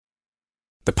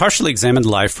The Partially Examined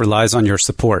Life relies on your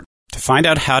support. To find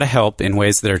out how to help in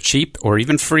ways that are cheap or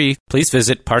even free, please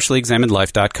visit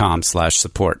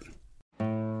partiallyexaminedlife.com/support.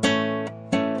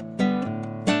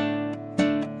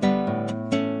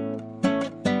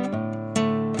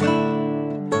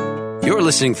 You're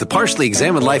listening to the Partially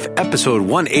Examined Life, episode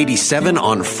 187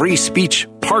 on free speech,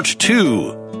 part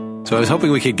 2. So I was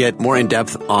hoping we could get more in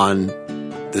depth on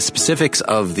the specifics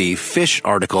of the Fish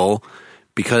article,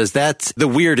 because that's the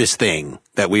weirdest thing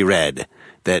that we read,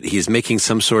 that he's making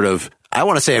some sort of, I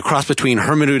want to say, a cross between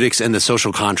hermeneutics and the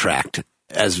social contract,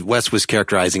 as Wes was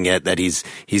characterizing it, that he's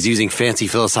using fancy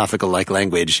philosophical-like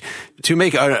language to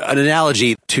make an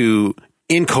analogy to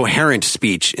incoherent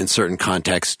speech in certain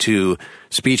contexts to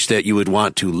speech that you would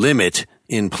want to limit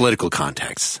in political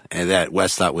contexts. And that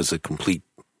Wes thought was a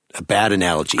bad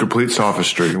analogy. Complete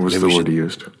sophistry was the word he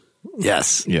used.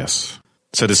 Yes. Yes.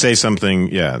 So to say something,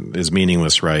 is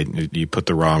meaningless, right? You put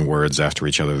the wrong words after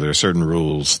each other. There are certain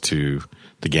rules to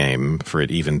the game for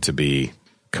it even to be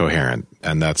coherent.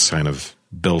 And that's kind of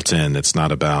built in. It's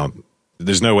not about,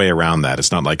 there's no way around that.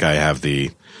 It's not like I have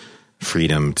the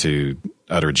freedom to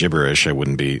utter gibberish. I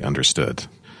wouldn't be understood.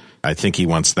 I think he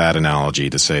wants that analogy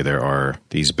to say there are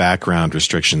these background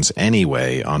restrictions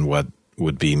anyway on what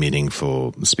would be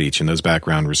meaningful speech. And those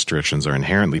background restrictions are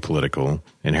inherently political,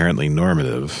 inherently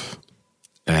normative.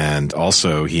 And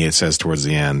also, he says towards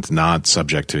the end, not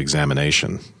subject to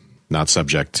examination, not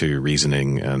subject to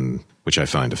reasoning, and which I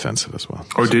find offensive as well.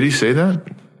 Oh, did he say that?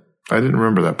 I didn't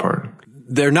remember that part.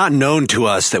 They're not known to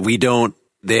us that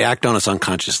they act on us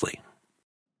unconsciously.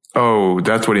 Oh,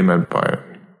 that's what he meant by it.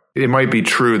 It might be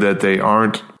true that they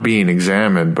aren't being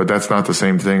examined, but that's not the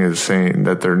same thing as saying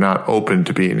that they're not open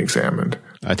to being examined.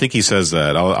 I think he says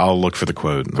that. I'll look for the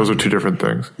quote. Those are two different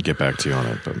things. Get back to you on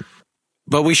it,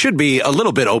 But we should be a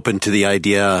little bit open to the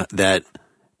idea that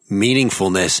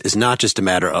meaningfulness is not just a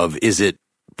matter of, is it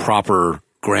proper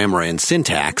grammar and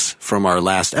syntax from our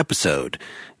last episode?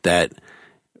 That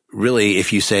really,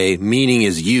 if you say meaning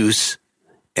is use,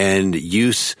 and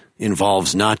use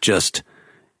involves not just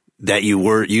that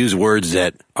you use words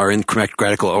that are in correct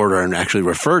grammatical order and actually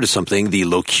refer to something, the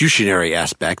locutionary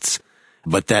aspects,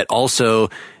 but that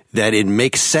also that it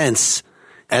makes sense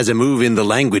as a move in the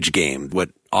language game,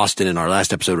 what Austin in our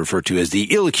last episode referred to as the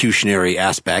illocutionary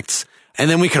aspects. And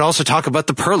then we could also talk about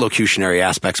the perlocutionary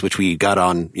aspects, which we got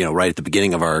on, right at the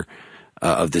beginning of our,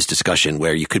 of this discussion,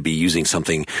 where you could be using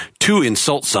something to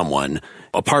insult someone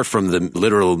apart from the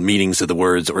literal meanings of the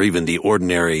words or even the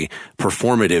ordinary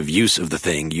performative use of the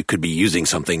thing. You could be using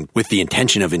something with the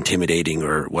intention of intimidating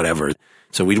or whatever.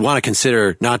 So we'd want to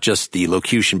consider not just the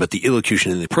locution, but the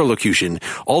illocution and the perlocution.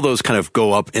 All those kind of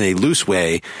go up in a loose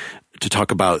way to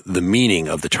talk about the meaning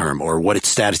of the term or what its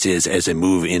status is as a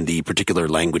move in the particular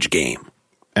language game.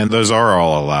 And those are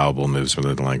all allowable moves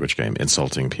within the language game,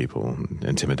 insulting people,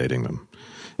 intimidating them.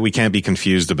 We can't be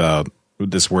confused about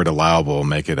this word allowable,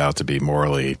 make it out to be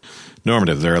morally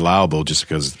normative. They're allowable just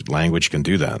because language can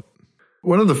do that.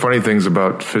 One of the funny things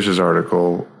about Fish's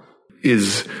article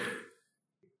is,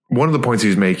 one of the points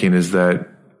he's making is that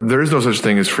there is no such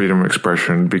thing as freedom of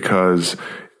expression because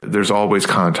there's always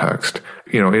context.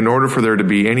 In order for there to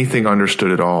be anything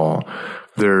understood at all,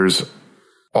 there's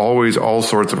always all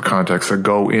sorts of contexts that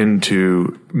go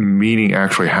into meaning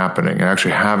actually happening and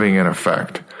actually having an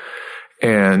effect.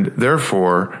 And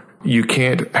therefore, you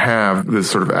can't have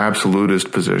this sort of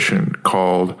absolutist position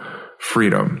called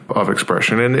freedom of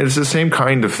expression. And it's the same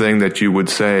kind of thing that you would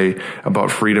say about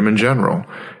freedom in general,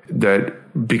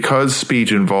 that because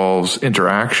speech involves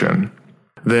interaction,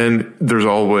 then there's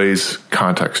always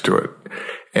context to it.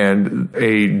 And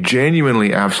a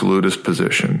genuinely absolutist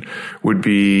position would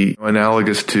be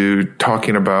analogous to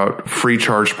talking about free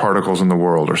charged particles in the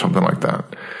world or something like that.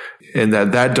 And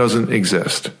that doesn't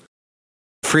exist.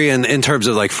 Free in terms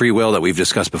of like free will that we've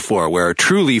discussed before, where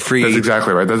truly free. That's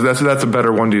exactly right. That's a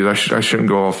better one to use. I shouldn't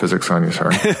go all physics on you,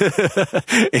 sorry.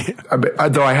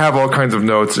 Though I have all kinds of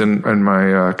notes in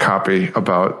my copy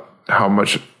about how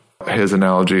much his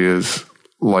analogy is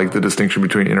like the distinction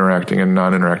between interacting and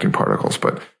non-interacting particles.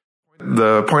 But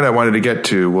the point I wanted to get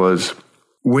to was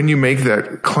when you make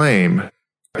that claim,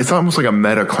 it's almost like a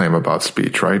meta claim about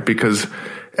speech, right? Because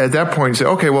at that point, you say,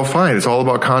 okay, well, fine. It's all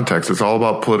about context. It's all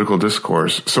about political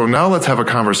discourse. So now let's have a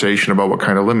conversation about what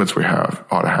kind of limits we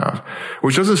ought to have,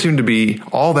 which doesn't seem to be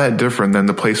all that different than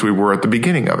the place we were at the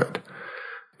beginning of it.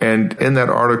 And in that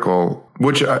article,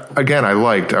 which again, I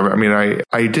liked,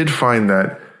 I did find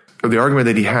that the argument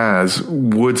that he has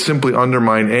would simply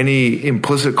undermine any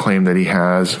implicit claim that he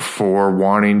has for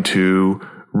wanting to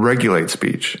regulate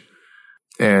speech,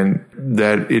 and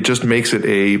that it just makes it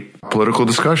a political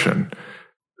discussion.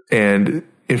 And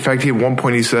in fact, at one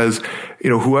point he says,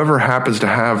 whoever happens to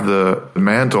have the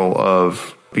mantle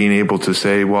of being able to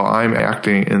say, well, I'm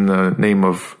acting in the name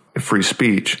of free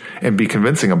speech and be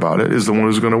convincing about it is the one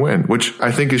who's going to win, which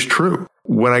I think is true.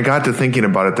 When I got to thinking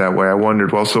about it that way, I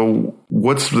wondered, well, so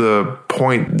what's the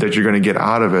point that you're going to get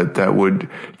out of it that would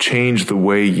change the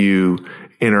way you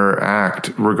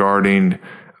interact regarding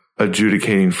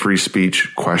adjudicating free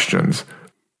speech questions?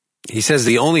 He says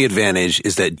the only advantage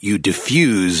is that you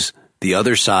diffuse the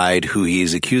other side who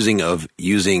he's accusing of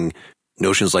using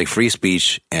notions like free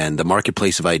speech and the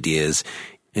marketplace of ideas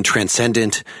in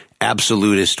transcendent,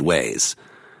 absolutist ways.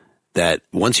 That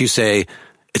once you say,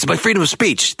 it's my freedom of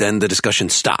speech, then the discussion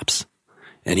stops.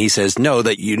 And he says, no,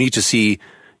 that you need to see,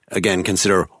 again,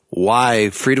 consider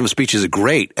why freedom of speech is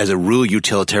great as a rule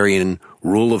utilitarian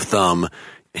rule of thumb.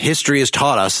 History has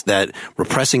taught us that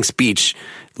repressing speech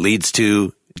leads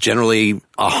to generally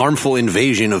a harmful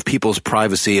invasion of people's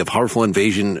privacy, of harmful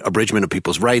abridgment of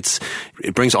people's rights.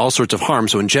 It brings all sorts of harm.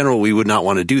 So in general, we would not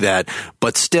want to do that.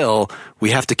 But still,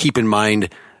 we have to keep in mind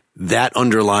that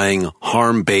underlying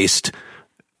harm-based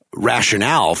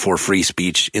rationale for free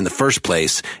speech in the first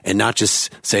place, and not just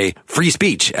say free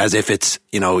speech as if it's,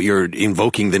 you're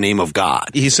invoking the name of God.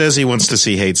 He says he wants to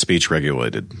see hate speech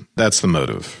regulated. That's the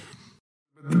motive.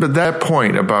 But that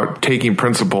point about taking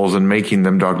principles and making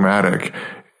them dogmatic,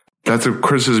 that's a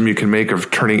criticism you can make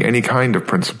of turning any kind of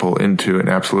principle into an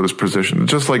absolutist position,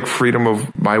 just like freedom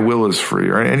of my will is free,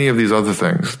 or any of these other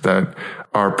things that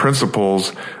are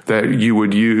principles that you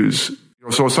would use.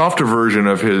 So a softer version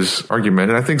of his argument,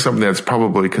 and I think something that's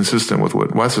probably consistent with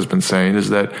what Wes has been saying, is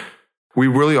that we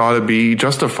really ought to be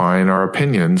justifying our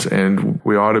opinions, and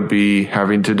we ought to be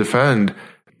having to defend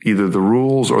either the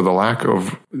rules or the lack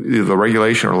of either the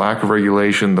regulation or lack of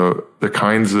regulation, the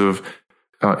kinds of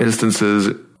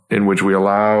instances in which we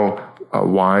allow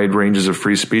wide ranges of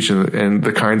free speech and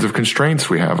the kinds of constraints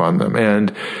we have on them.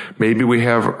 And maybe we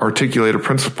have articulated a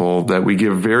principle that we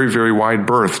give very, very wide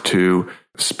berth to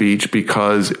speech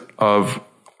because of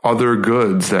other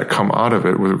goods that come out of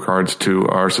it with regards to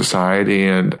our society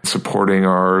and supporting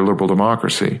our liberal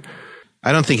democracy.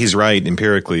 I don't think he's right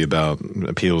empirically about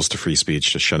appeals to free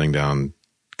speech just shutting down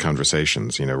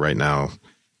conversations. Right now,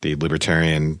 the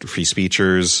libertarian free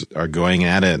speechers are going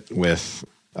at it with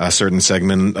a certain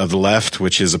segment of the left,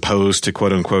 which is opposed to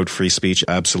quote unquote free speech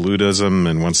absolutism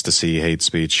and wants to see hate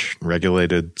speech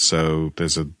regulated. So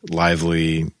there's a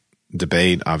lively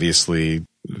debate. Obviously,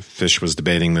 Fish was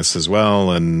debating this as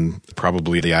well. And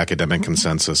probably the academic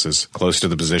consensus is close to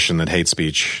the position that hate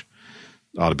speech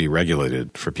ought to be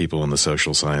regulated for people in the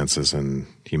social sciences and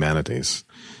humanities.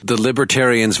 The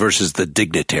libertarians versus the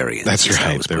dignitarians. That's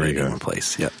right. There we go. In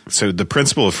place. Yep. So the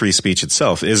principle of free speech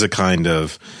itself is a kind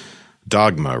of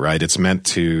dogma, right? It's meant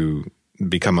to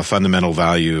become a fundamental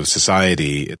value of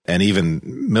society. And even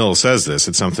Mill says this.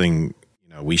 It's something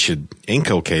we should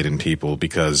inculcate in people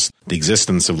because the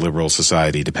existence of liberal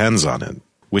society depends on it,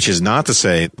 which is not to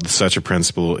say such a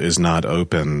principle is not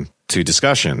open to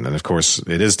discussion. And of course,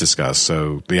 it is discussed.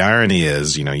 So the irony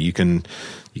is, you can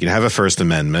have a First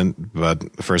Amendment, but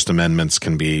the First Amendments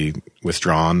can be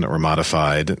withdrawn or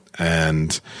modified.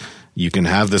 And you can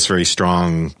have this very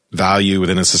strong value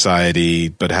within a society,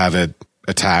 but have it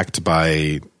attacked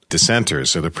by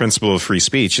dissenters. So the principle of free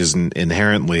speech is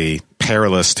inherently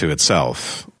perilous to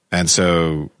itself. And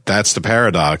so that's the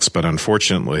paradox. But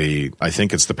unfortunately, I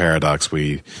think it's the paradox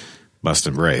we must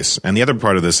embrace. And the other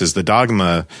part of this is the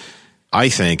dogma, I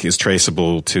think, is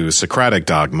traceable to a Socratic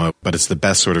dogma, but it's the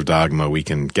best sort of dogma we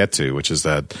can get to, which is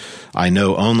that I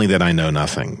know only that I know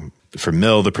nothing. For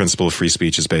Mill, the principle of free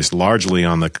speech is based largely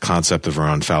on the concept of our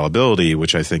own fallibility,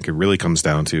 which I think it really comes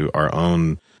down to our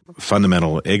own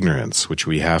fundamental ignorance, which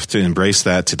we have to embrace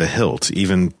that to the hilt,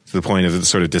 even to the point of the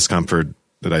sort of discomfort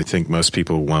that I think most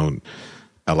people won't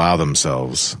allow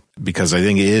themselves, because I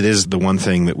think it is the one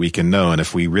thing that we can know. And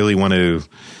if we really want to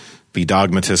be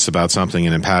dogmatists about something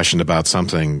and impassioned about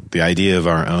something, the idea of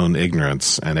our own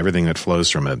ignorance and everything that flows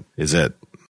from it is it.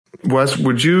 Wes,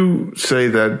 would you say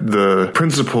that the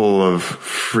principle of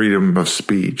freedom of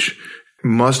speech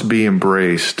must be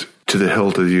embraced to the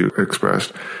hilt, as you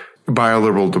expressed, by a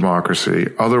liberal democracy?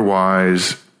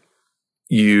 Otherwise,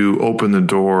 you open the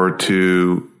door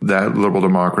to that liberal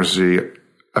democracy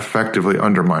effectively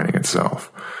undermining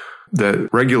itself.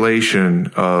 That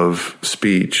regulation of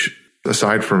speech,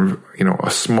 aside from,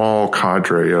 a small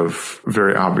cadre of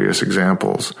very obvious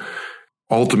examples,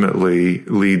 ultimately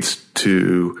leads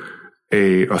to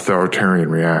a authoritarian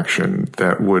reaction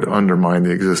that would undermine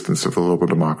the existence of the liberal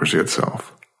democracy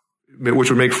itself, which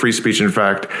would make free speech, in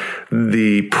fact,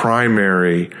 the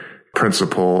primary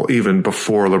principle even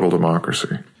before liberal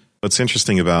democracy. What's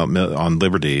interesting about On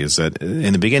Liberty is that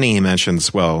in the beginning he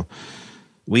mentions, well,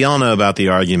 we all know about the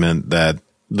argument that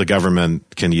the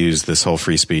government can use this whole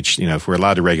free speech. If we're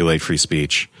allowed to regulate free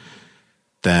speech,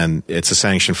 then it's a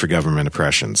sanction for government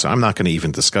oppression. So I'm not going to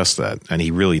even discuss that. And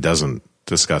he really doesn't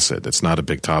discuss it. It's not a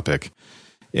big topic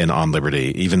in On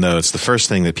Liberty, even though it's the first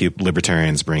thing that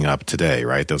libertarians bring up today,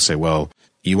 right? They'll say, well,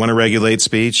 you want to regulate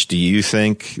speech? Do you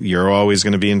think you're always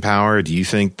going to be in power? Do you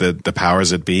think that the powers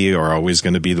that be are always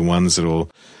going to be the ones that will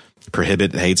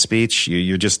prohibit hate speech?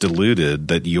 You're just deluded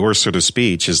that your sort of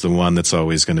speech is the one that's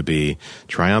always going to be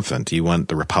triumphant. Do you want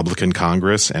the Republican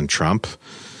Congress and Trump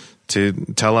to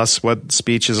tell us what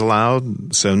speech is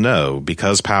allowed? So no,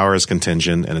 because power is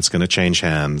contingent and it's going to change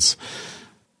hands,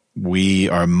 we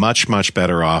are much, much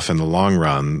better off in the long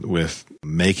run with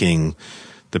making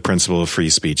the principle of free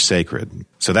speech sacred.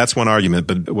 So that's one argument.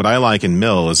 But what I like in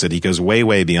Mill is that he goes way,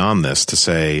 way beyond this to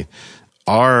say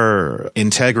our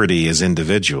integrity as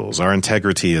individuals, our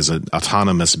integrity as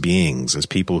autonomous beings, as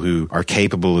people who are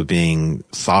capable of being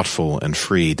thoughtful and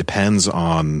free, depends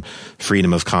on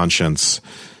freedom of conscience,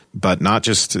 but not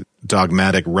just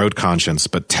dogmatic rote conscience,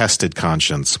 but tested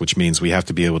conscience, which means we have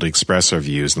to be able to express our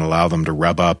views and allow them to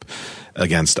rub up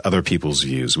against other people's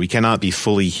views. We cannot be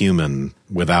fully human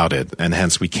without it, and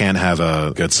hence we can't have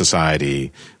a good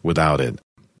society without it.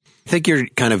 I think you're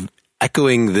kind of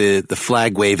echoing the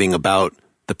flag waving about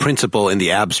the principle in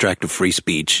the abstract of free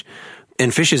speech.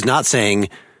 And Fish is not saying,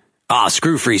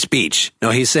 screw free speech.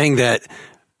 No, he's saying that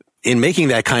in making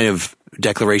that kind of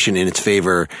declaration in its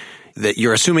favor, that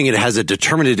you're assuming it has a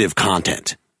determinative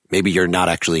content. Maybe you're not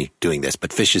actually doing this,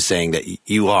 but Fish is saying that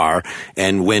you are.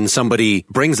 And when somebody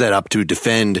brings that up to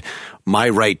defend my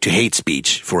right to hate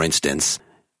speech, for instance,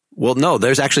 well, no,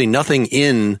 there's actually nothing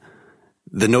in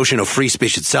the notion of free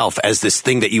speech itself as this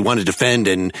thing that you want to defend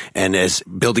and as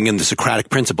building in the Socratic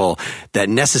principle that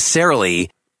necessarily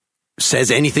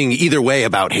says anything either way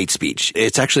about hate speech.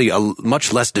 It's actually a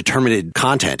much less determined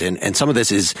content. And some of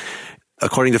this is,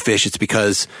 according to Fish, it's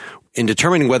because in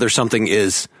determining whether something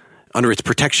is under its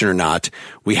protection or not,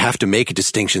 we have to make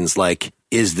distinctions like,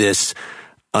 is this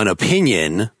an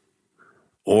opinion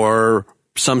or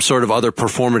some sort of other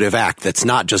performative act that's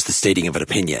not just the stating of an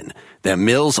opinion? That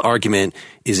Mill's argument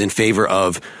is in favor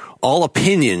of all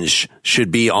opinions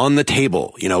should be on the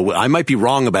table. I might be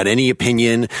wrong about any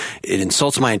opinion. It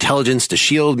insults my intelligence to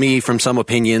shield me from some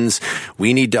opinions.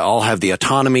 We need to all have the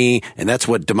autonomy, and that's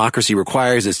what democracy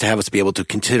requires, is to have us be able to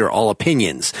consider all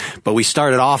opinions. But we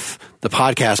started off the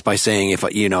podcast by saying, if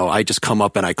I just come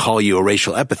up and I call you a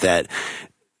racial epithet,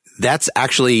 that's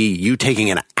actually you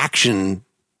taking an action,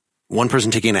 one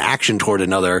person taking an action toward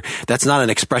another. That's not an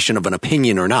expression of an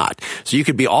opinion or not. So you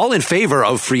could be all in favor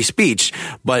of free speech,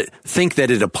 but think that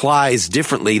it applies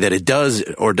differently, that it does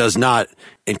or does not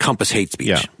encompass hate speech.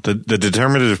 Yeah. The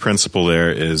determinative principle there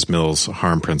is Mill's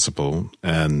harm principle.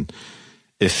 And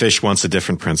if Fish wants a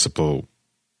different principle,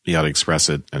 he ought to express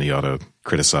it and he ought to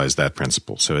criticize that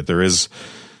principle. So there is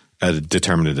a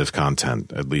determinative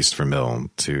content, at least for Mill,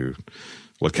 to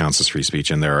what counts as free speech.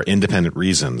 And there are independent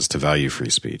reasons to value free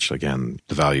speech. Again,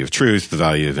 the value of truth, the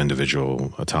value of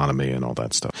individual autonomy and all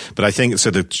that stuff. But I think,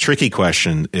 so the tricky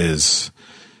question is,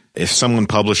 if someone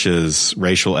publishes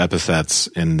racial epithets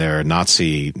in their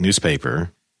Nazi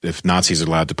newspaper, if Nazis are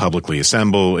allowed to publicly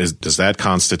assemble, does that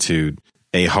constitute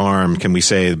a harm? Can we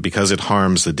say because it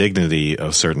harms the dignity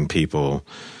of certain people,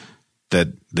 that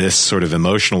this sort of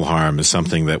emotional harm is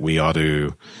something that we ought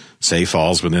to say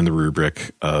falls within the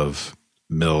rubric of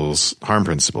Mill's harm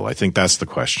principle? I think that's the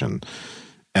question.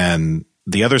 And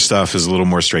the other stuff is a little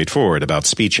more straightforward about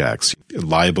speech acts,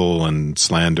 libel and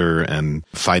slander and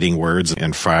fighting words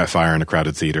and fire in a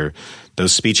crowded theater.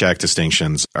 Those speech act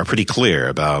distinctions are pretty clear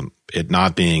about it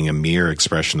not being a mere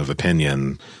expression of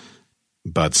opinion,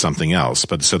 but something else.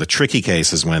 But so the tricky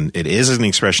case is when it is an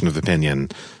expression of opinion,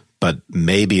 but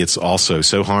maybe it's also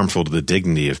so harmful to the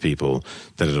dignity of people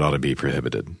that it ought to be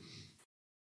prohibited.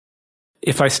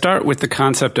 If I start with the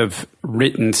concept of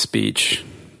written speech,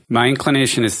 my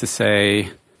inclination is to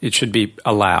say it should be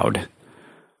allowed.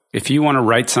 If you want to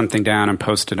write something down and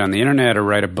post it on the internet or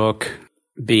write a book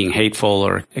being hateful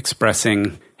or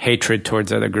expressing hatred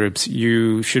towards other groups,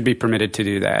 you should be permitted to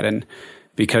do that. And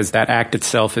because that act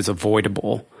itself is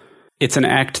avoidable, it's an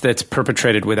act that's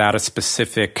perpetrated without a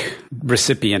specific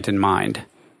recipient in mind.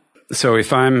 So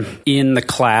if I'm in the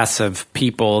class of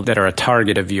people that are a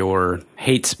target of your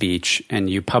hate speech and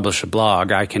you publish a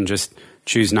blog, I can just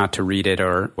choose not to read it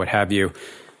or what have you,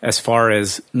 as far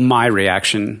as my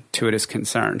reaction to it is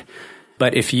concerned.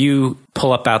 But if you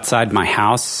pull up outside my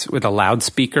house with a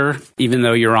loudspeaker, even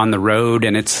though you're on the road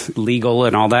and it's legal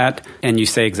and all that, and you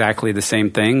say exactly the same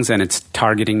things and it's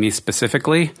targeting me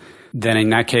specifically, then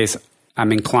in that case,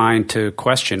 I'm inclined to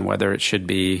question whether it should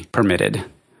be permitted.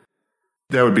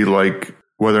 That would be like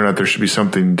whether or not there should be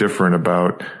something different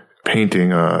about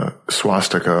painting a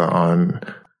swastika on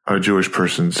a Jewish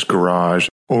person's garage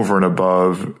over and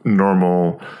above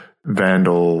normal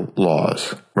vandal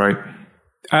laws, right?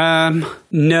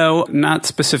 No, not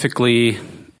specifically.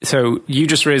 So you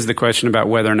just raised the question about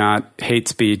whether or not hate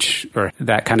speech or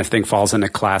that kind of thing falls in a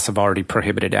class of already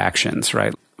prohibited actions,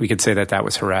 right? We could say that that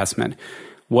was harassment.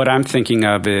 What I'm thinking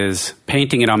of is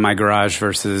painting it on my garage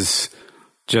versus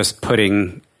just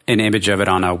putting an image of it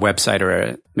on a website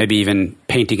or maybe even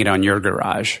painting it on your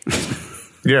garage.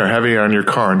 Yeah, having it on your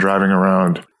car and driving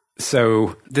around.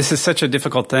 So this is such a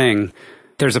difficult thing.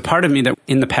 There's a part of me that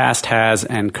in the past has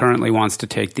and currently wants to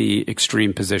take the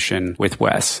extreme position with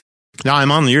Wes. No,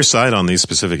 I'm on your side on these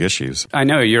specific issues. I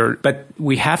know but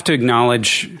we have to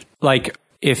acknowledge, like,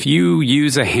 if you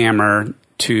use a hammer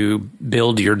to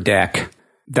build your deck,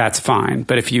 that's fine.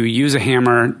 But if you use a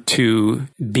hammer to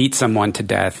beat someone to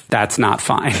death, that's not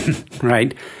fine,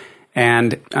 right?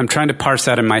 And I'm trying to parse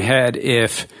out in my head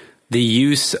if the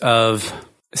use of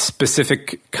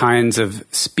specific kinds of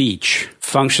speech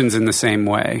functions in the same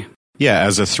way. Yeah,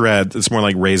 as a threat, it's more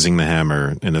like raising the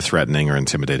hammer in a threatening or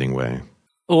intimidating way.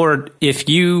 Or if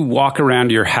you walk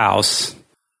around your house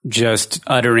just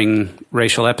uttering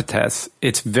racial epithets,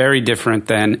 it's very different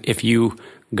than if you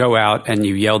go out and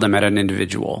you yell them at an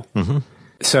individual. Mm-hmm.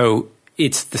 So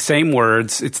it's the same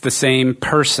words, it's the same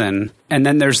person, and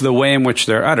then there's the way in which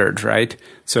they're uttered, right?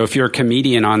 So if you're a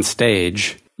comedian on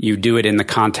stage, you do it in the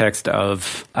context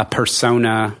of a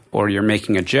persona or you're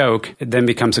making a joke, it then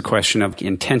becomes a question of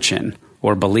intention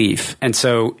or belief. And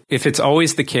so if it's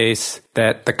always the case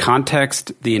that the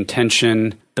context, the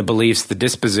intention, the beliefs, the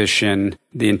disposition,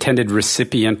 the intended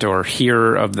recipient or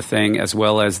hearer of the thing, as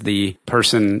well as the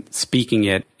person speaking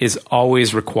it, is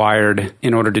always required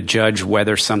in order to judge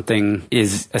whether something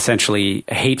is essentially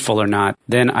hateful or not,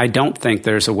 then I don't think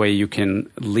there's a way you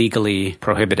can legally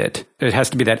prohibit it. It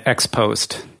has to be that ex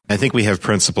post. I think we have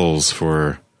principles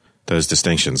for those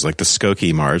distinctions, like the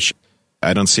Skokie March.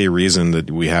 I don't see a reason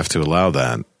that we have to allow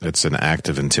that. It's an act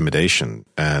of intimidation,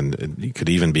 and it could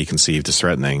even be conceived as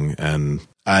threatening. And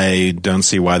I don't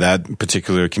see why that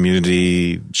particular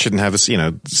community shouldn't have us,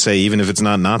 say, even if it's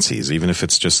not Nazis, even if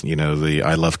it's just, the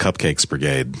I Love Cupcakes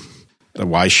Brigade.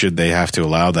 Why should they have to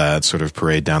allow that sort of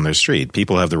parade down their street?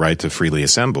 People have the right to freely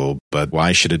assemble, but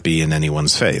why should it be in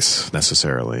anyone's face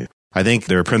necessarily? I think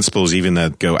there are principles even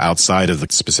that go outside of the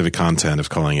specific content of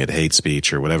calling it hate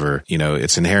speech or whatever.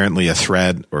 It's inherently a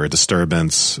threat or a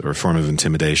disturbance or a form of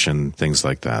intimidation, things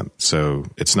like that. So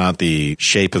it's not the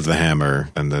shape of the hammer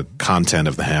and the content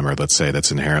of the hammer, let's say,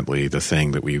 that's inherently the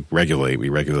thing that we regulate. We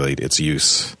regulate its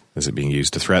use. Is it being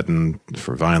used to threaten,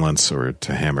 for violence, or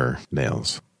to hammer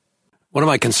nails? One of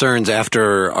my concerns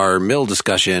after our mill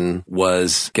discussion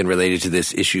was, again, related to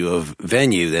this issue of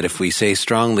venue, that if we say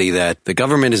strongly that the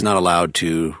government is not allowed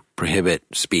to prohibit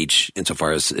speech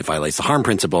insofar as it violates the harm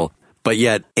principle, but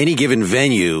yet any given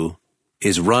venue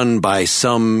is run by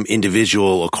some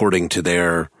individual according to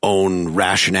their own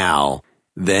rationale,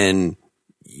 then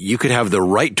you could have the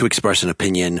right to express an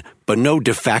opinion, but no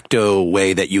de facto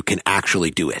way that you can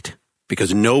actually do it,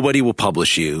 because nobody will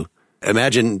publish you.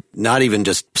 Imagine not even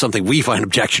just something we find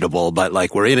objectionable, but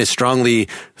like we're in a strongly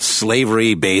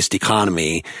slavery-based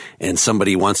economy and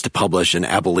somebody wants to publish an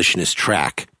abolitionist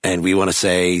tract. And we want to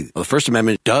say, well, the First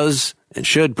Amendment does and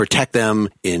should protect them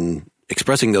in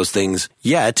expressing those things,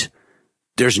 yet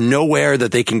there's nowhere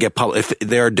that they can get published. If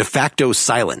they're de facto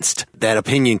silenced, that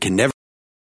opinion can never.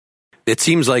 It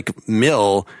seems like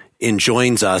Mill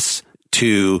enjoins us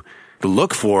to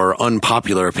look for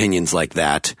unpopular opinions like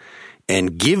that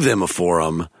and give them a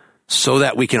forum so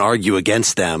that we can argue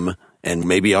against them, and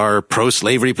maybe our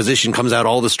pro-slavery position comes out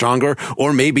all the stronger,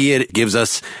 or maybe it gives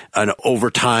us an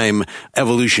overtime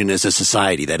evolution as a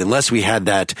society, that unless we had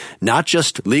that not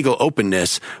just legal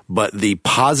openness, but the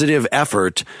positive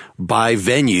effort by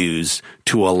venues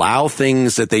to allow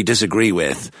things that they disagree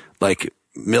with, like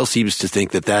Mill seems to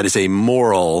think that that is a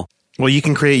moral. Well, you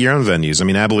can create your own venues. I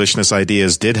mean, abolitionist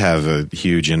ideas did have a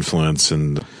huge influence,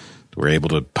 and we're able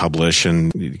to publish,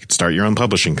 and you could start your own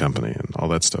publishing company and all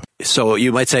that stuff. So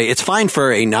you might say it's fine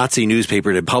for a Nazi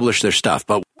newspaper to publish their stuff,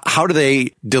 but how do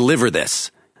they deliver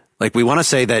this? Like, we want to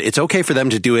say that it's okay for them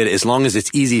to do it as long as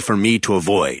it's easy for me to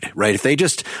avoid, right? If they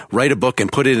just write a book and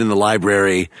put it in the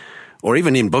library or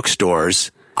even in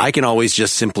bookstores, I can always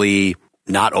just simply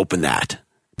not open that.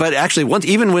 But actually,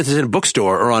 even when it's in a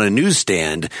bookstore or on a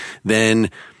newsstand, then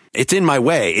it's in my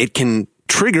way. It can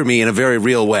trigger me in a very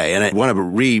real way. And I want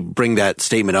to bring that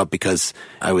statement up because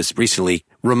I was recently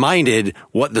reminded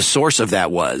what the source of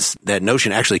that was. That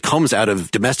notion actually comes out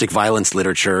of domestic violence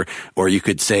literature, or you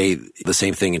could say the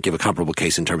same thing and give a comparable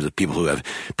case in terms of people who have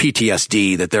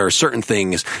PTSD, that there are certain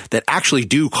things that actually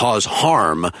do cause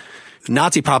harm.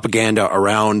 Nazi propaganda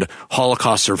around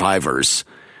Holocaust survivors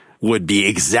would be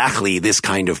exactly this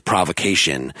kind of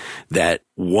provocation that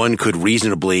one could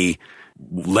reasonably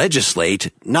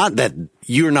legislate. Not that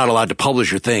you're not allowed to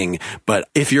publish your thing, but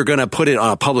if you're going to put it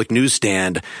on a public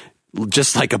newsstand,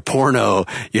 just like a porno,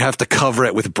 you have to cover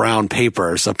it with brown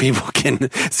paper so people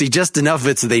can see just enough of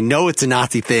it so they know it's a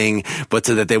Nazi thing, but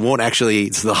so that they won't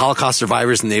actually, so the Holocaust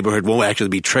survivors in the neighborhood won't actually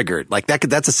be triggered. Like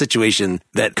that's a situation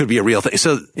that could be a real thing.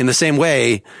 So in the same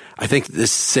way, I think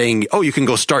this saying, oh, you can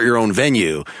go start your own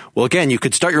venue. Well, again, you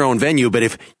could start your own venue,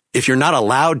 but if you're not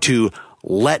allowed to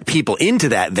let people into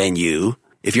that venue,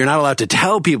 if you're not allowed to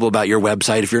tell people about your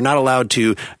website, if you're not allowed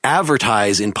to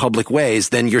advertise in public ways,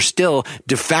 then you're still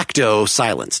de facto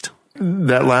silenced.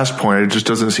 That last point, it just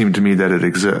doesn't seem to me that it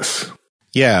exists.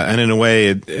 Yeah, and in a way,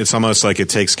 it's almost like it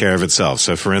takes care of itself.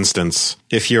 So, for instance,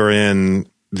 if you're in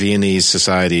Viennese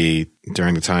society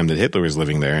during the time that Hitler was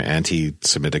living there,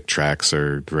 anti-Semitic tracts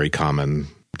are very common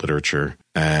literature,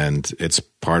 and it's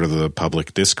part of the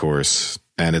public discourse,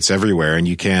 and it's everywhere, and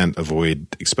you can't avoid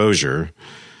exposure.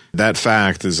 That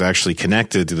fact is actually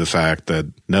connected to the fact that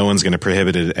no one's going to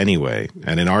prohibit it anyway.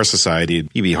 And in our society,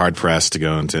 you'd be hard-pressed to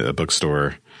go into a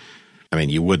bookstore. I mean,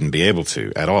 you wouldn't be able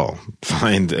to at all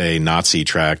find a Nazi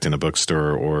tract in a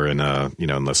bookstore or in a,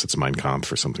 unless it's Mein Kampf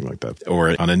or something like that,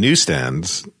 or on a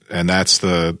newsstand. And that's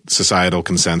the societal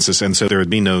consensus. And so there would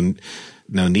be no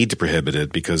need to prohibit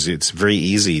it because it's very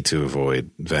easy to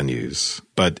avoid venues.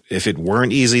 But if it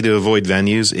weren't easy to avoid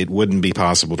venues, it wouldn't be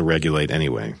possible to regulate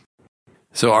anyway.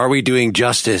 So are we doing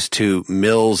justice to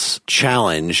Mill's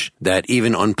challenge that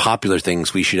even unpopular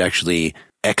things we should actually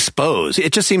expose?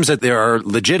 It just seems that there are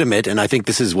legitimate, and I think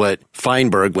this is what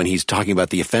Feinberg, when he's talking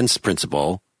about the offense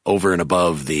principle over and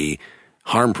above the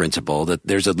harm principle, that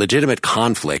there's a legitimate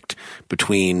conflict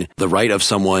between the right of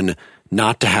someone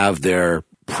not to have their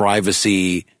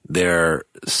privacy, their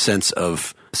sense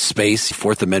of space,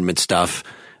 Fourth Amendment stuff,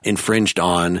 infringed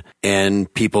on,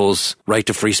 and people's right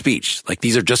to free speech. Like,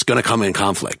 these are just going to come in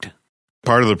conflict.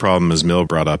 Part of the problem, as Mill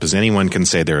brought up, is anyone can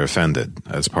say they're offended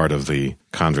as part of the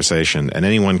conversation, and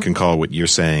anyone can call what you're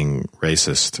saying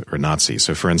racist or Nazi.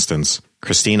 So, for instance,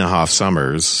 Christina Hoff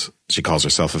Sommers, she calls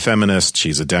herself a feminist.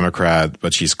 She's a Democrat,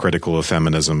 but she's critical of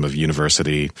feminism, of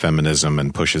university feminism,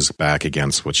 and pushes back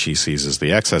against what she sees as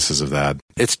the excesses of that.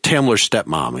 It's Tamler's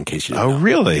stepmom, in case you don't know. Oh,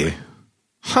 really?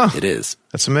 Huh. It is.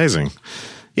 That's amazing.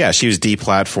 Yeah, she was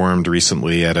deplatformed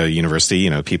recently at a university.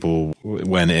 People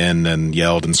went in and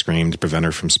yelled and screamed to prevent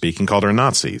her from speaking, called her a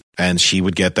Nazi. And she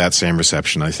would get that same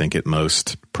reception, I think, at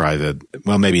most private.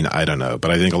 Well, maybe, I don't know.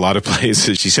 But I think a lot of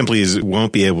places she simply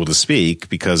won't be able to speak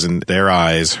because in their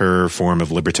eyes, her form of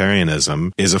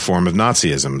libertarianism is a form of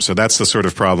Nazism. So that's the sort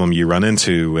of problem you run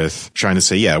into with trying to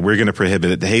say, yeah, we're going to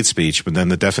prohibit hate speech. But then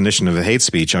the definition of a hate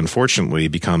speech, unfortunately,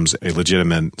 becomes a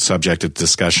legitimate subject of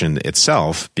discussion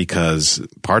itself because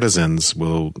partisans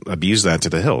will abuse that to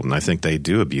the hilt. And I think they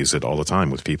do abuse it all the time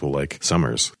with people like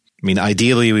Sommers. I mean,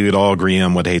 ideally, we would all agree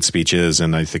on what hate speech is,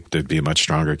 and I think there'd be a much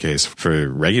stronger case for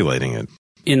regulating it.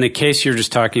 In the case you're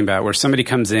just talking about, where somebody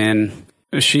comes in,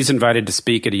 she's invited to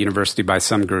speak at a university by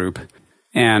some group,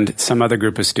 and some other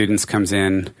group of students comes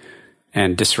in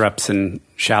and disrupts and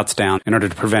shouts down in order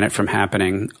to prevent it from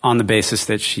happening on the basis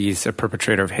that she's a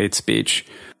perpetrator of hate speech.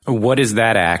 What is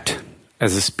that act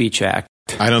as a speech act?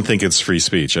 I don't think it's free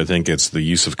speech. I think it's the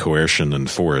use of coercion and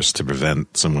force to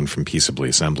prevent someone from peaceably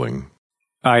assembling.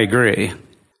 I agree.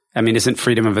 I mean, isn't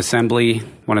freedom of assembly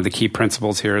one of the key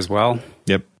principles here as well?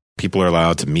 Yep. People are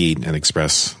allowed to meet and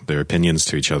express their opinions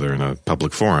to each other in a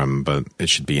public forum, but it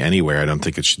should be anywhere. I don't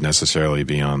think it should necessarily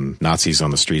be on Nazis on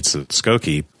the streets of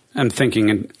Skokie. I'm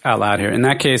thinking out loud here. In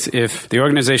that case, if the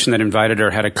organization that invited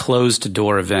her had a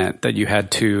closed-door event that you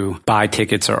had to buy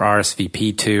tickets or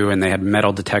RSVP to, and they had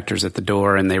metal detectors at the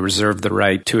door, and they reserved the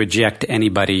right to eject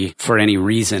anybody for any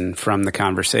reason from the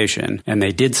conversation, and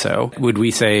they did so, would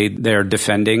we say they're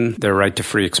defending their right to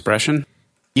free expression?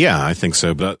 Yeah, I think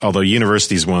so. But although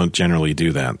universities won't generally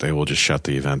do that, they will just shut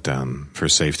the event down for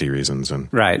safety reasons.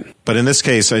 Right. But in this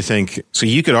case, I think, so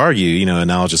you could argue,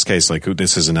 analogous case, like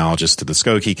this is analogous to the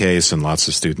Skokie case, and lots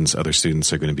of other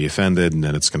students are going to be offended, and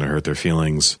then it's going to hurt their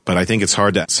feelings. But I think it's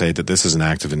hard to say that this is an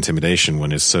act of intimidation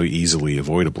when it's so easily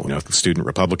avoidable. The Student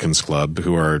Republicans Club,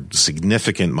 who are a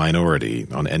significant minority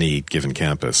on any given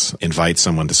campus, invite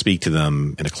someone to speak to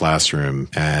them in a classroom,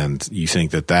 and you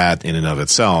think that in and of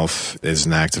itself is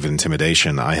an act of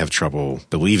intimidation. I have trouble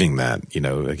believing that.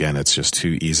 Again, it's just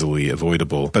too easily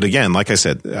avoidable. But again, like I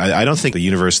said, I don't think the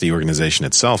university organization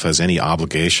itself has any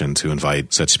obligation to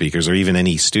invite such speakers, or even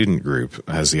any student group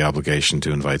has the obligation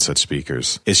to invite such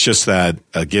speakers. It's just that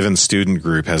a given student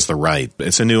group has the right.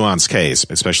 It's a nuanced case,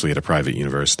 especially at a private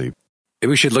university. Maybe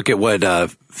we should look at what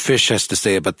Fish has to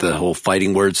say about the whole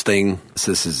fighting words thing.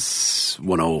 So this is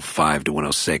 105 to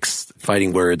 106.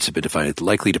 Fighting words have been defined as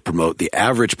likely to promote the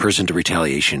average person to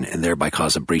retaliation and thereby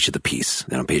cause a breach of the peace.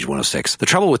 Then on page 106. The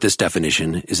trouble with this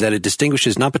definition is that it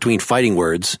distinguishes not between fighting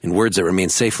words and words that remain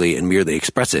safely and merely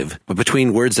expressive, but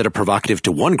between words that are provocative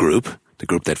to one group, the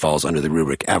group that falls under the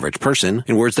rubric average person,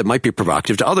 and words that might be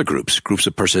provocative to other groups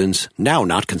of persons now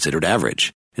not considered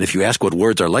average. And if you ask what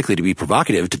words are likely to be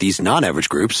provocative to these non-average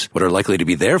groups, what are likely to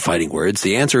be their fighting words,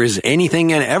 the answer is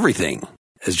anything and everything.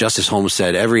 As Justice Holmes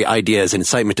said, every idea is an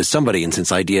incitement to somebody, and since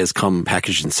ideas come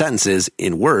packaged in sentences,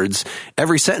 in words,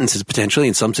 every sentence is potentially,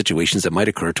 in some situations that might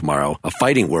occur tomorrow, a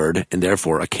fighting word, and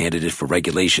therefore a candidate for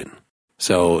regulation.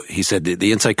 So he said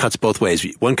the insight cuts both ways.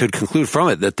 One could conclude from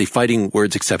it that the fighting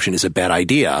words exception is a bad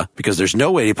idea because there's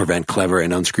no way to prevent clever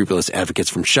and unscrupulous advocates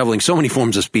from shoveling so many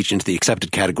forms of speech into the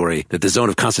accepted category that the zone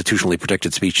of constitutionally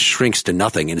protected speech shrinks to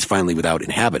nothing and is finally without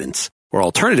inhabitants. Or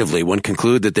alternatively, one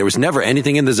conclude that there was never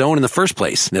anything in the zone in the first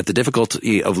place, and that the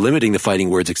difficulty of limiting the fighting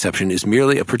words exception is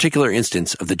merely a particular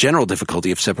instance of the general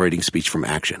difficulty of separating speech from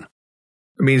action.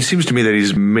 I mean, it seems to me that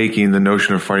he's making the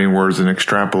notion of fighting words and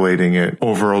extrapolating it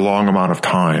over a long amount of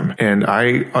time. And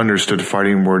I understood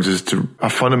fighting words a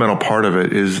fundamental part of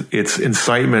it is its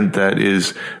incitement that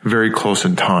is very close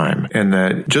in time. And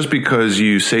that just because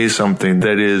you say something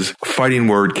that is fighting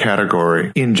word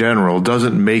category in general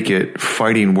doesn't make it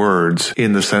fighting words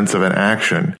in the sense of an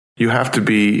action. You have to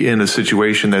be in a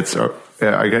situation that's,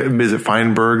 is it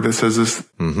Feinberg that says this?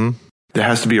 Mm-hmm. There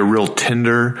has to be a real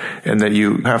tinder, and that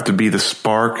you have to be the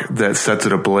spark that sets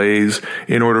it ablaze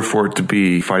in order for it to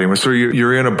be fighting. So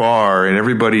you're in a bar and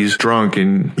everybody's drunk,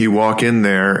 and you walk in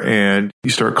there and you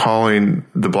start calling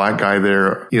the black guy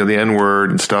there, the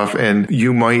N-word and stuff. And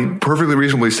you might perfectly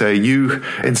reasonably say you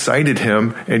incited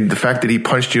him, and the fact that he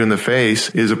punched you in the face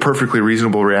is a perfectly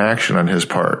reasonable reaction on his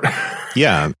part.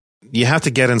 Yeah. You have to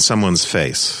get in someone's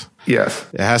face. Yes.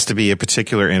 It has to be a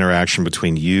particular interaction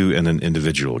between you and an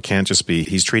individual. It can't just be,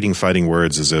 he's treating fighting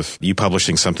words as if you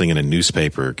publishing something in a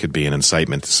newspaper could be an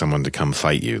incitement to someone to come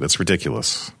fight you. That's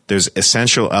ridiculous. There's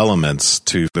essential elements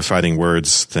to the fighting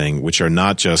words thing, which are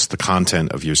not just the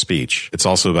content of your speech. It's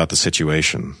also about the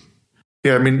situation.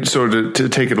 Yeah, I mean, so to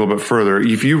take it a little bit further,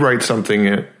 if you write something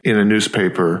in a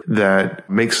newspaper that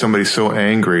makes somebody so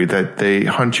angry that they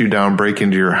hunt you down, break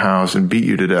into your house, and beat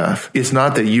you to death, it's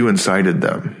not that you incited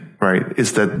them, right?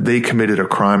 It's that they committed a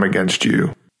crime against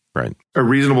you. Right. A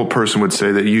reasonable person would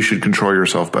say that you should control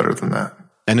yourself better than that.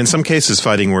 And in some cases,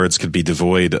 fighting words could be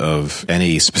devoid of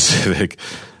any specific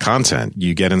content.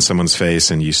 You get in someone's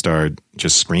face and you start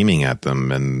just screaming at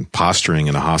them and posturing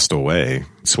in a hostile way.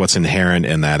 It's what's inherent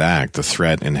in that act, the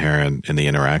threat inherent in the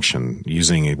interaction.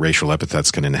 Using racial epithets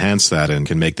can enhance that and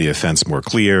can make the offense more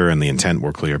clear and the intent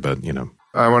more clear, but,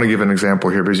 I want to give an example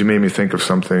here because you made me think of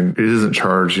something. It isn't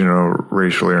charged,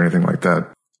 racially or anything like that.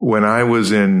 When I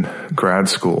was in grad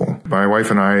school, my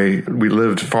wife and I, we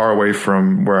lived far away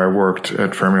from where I worked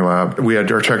at Fermilab. We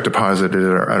had our check deposited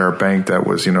at our bank that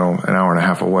was, an hour and a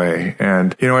half away.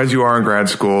 And, as you are in grad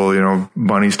school,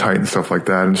 money's tight and stuff like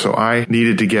that. And so I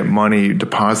needed to get money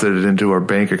deposited into our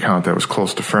bank account that was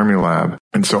close to Fermilab.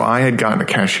 And so I had gotten a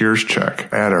cashier's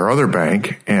check at our other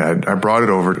bank, and I brought it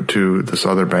over to this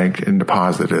other bank and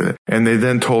deposited it. And they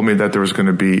then told me that there was going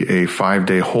to be a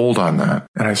 5-day hold on that.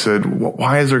 And I said,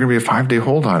 why is there going to be a 5-day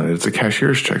hold on it? It's a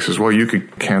cashier's check. Says, well, you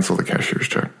could cancel the cashier's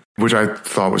check, which I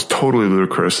thought was totally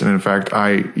ludicrous. And in fact,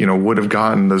 I, would have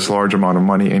gotten this large amount of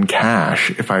money in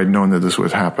cash if I had known that this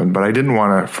would happen. But I didn't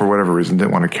want to, for whatever reason,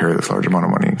 didn't want to carry this large amount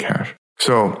of money in cash.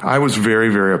 So I was very,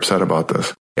 very upset about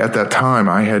this. At that time,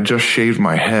 I had just shaved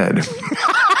my head.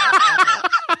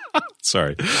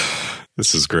 Sorry.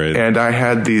 This is great. And I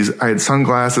had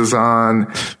sunglasses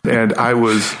on, and I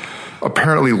was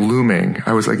apparently looming.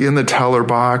 I was like in the teller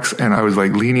box and I was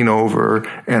like leaning over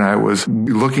and I was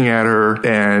looking at her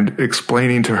and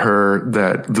explaining to her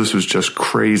that this was just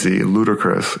crazy,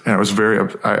 ludicrous. And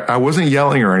I wasn't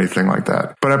yelling or anything like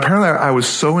that. But apparently I was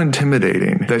so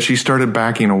intimidating that she started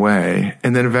backing away.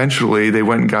 And then eventually they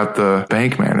went and got the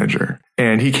bank manager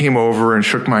and he came over and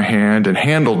shook my hand and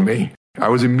handled me. I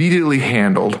was immediately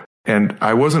handled. And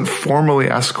I wasn't formally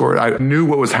escorted. I knew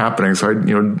what was happening, so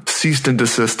I, ceased and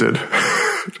desisted,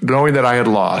 knowing that I had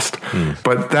lost.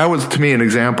 But that was, to me, an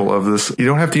example of this. You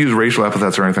don't have to use racial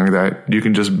epithets or anything like that. You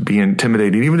can just be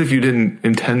intimidating, even if you didn't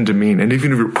intend to mean, and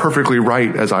even if you're perfectly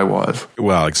right, as I was.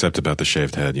 Well, except about the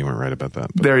shaved head. You weren't right about that.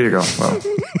 But. There you go. Well,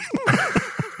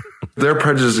 their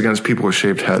prejudice against people with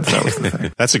shaved heads, that was the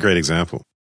thing. That's a great example.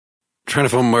 Trying to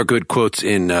find more good quotes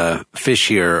in Fish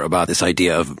here about this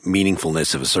idea of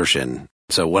meaningfulness of assertion.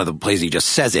 So one of the places he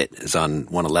just says it is on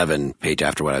 111, page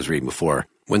after what I was reading before.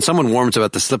 When someone warns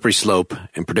about the slippery slope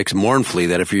and predicts mournfully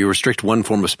that if you restrict one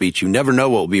form of speech, you never know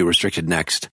what will be restricted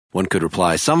next, one could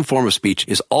reply, some form of speech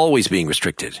is always being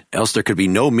restricted, else there could be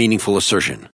no meaningful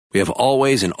assertion. We have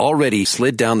always and already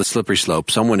slid down the slippery slope.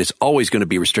 Someone is always going to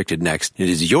be restricted next. It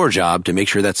is your job to make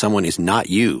sure that someone is not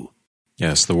you.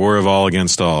 Yes, the war of all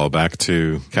against all. Back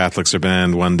to Catholics are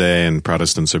banned one day and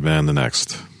Protestants are banned the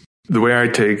next. The way I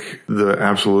take the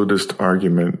absolutist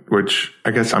argument, which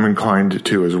I guess I'm inclined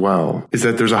to as well, is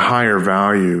that there's a higher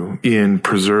value in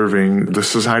preserving the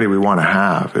society we want to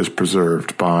have is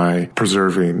preserved by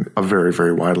preserving a very,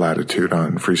 very wide latitude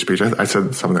on free speech. I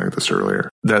said something like this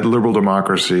earlier, that liberal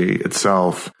democracy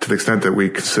itself, to the extent that we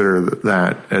consider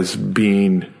that as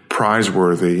being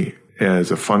praiseworthy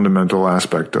as a fundamental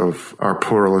aspect of our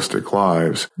pluralistic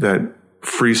lives, that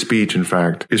free speech, in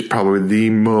fact, is probably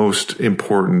the most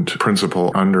important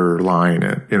principle underlying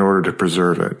it in order to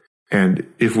preserve it.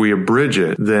 And if we abridge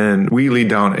it, then we lead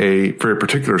down a very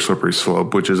particular slippery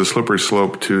slope, which is a slippery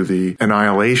slope to the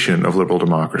annihilation of liberal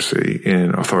democracy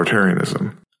in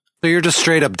authoritarianism. So you're just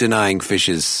straight up denying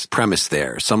Fish's premise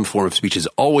there. Some form of speech is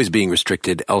always being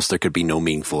restricted, else there could be no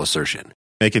meaningful assertion.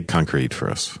 Make it concrete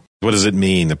for us. What does it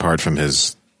mean apart from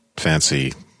his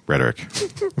fancy rhetoric?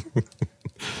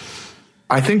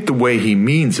 I think the way he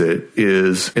means it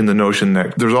is in the notion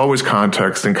that there's always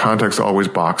context and context always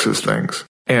boxes things.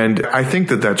 And I think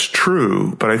that that's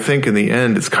true, but I think in the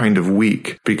end it's kind of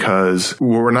weak because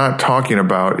what we're not talking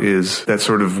about is that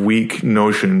sort of weak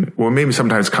notion. Well, maybe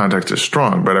sometimes context is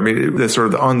strong, but I mean, that sort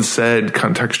of the unsaid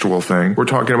contextual thing. We're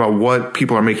talking about what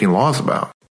people are making laws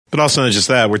about. But also not just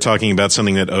that, we're talking about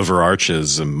something that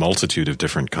overarches a multitude of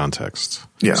different contexts.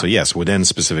 Yeah. So yes, within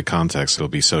specific contexts, it'll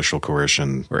be social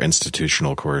coercion or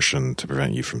institutional coercion to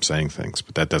prevent you from saying things.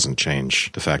 But that doesn't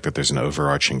change the fact that there's an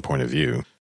overarching point of view.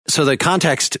 So the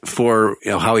context for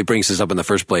how he brings this up in the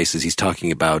first place is he's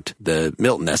talking about the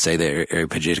Milton essay, the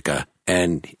Areopagitica,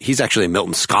 and he's actually a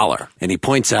Milton scholar. And he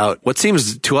points out what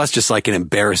seems to us just like an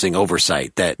embarrassing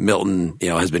oversight that Milton,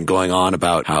 has been going on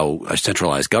about how a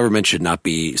centralized government should not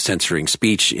be censoring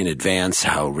speech in advance,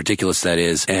 how ridiculous that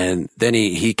is. And then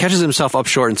he catches himself up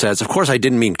short and says, of course, I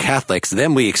didn't mean Catholics,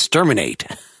 then we exterminate.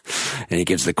 And he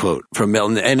gives the quote from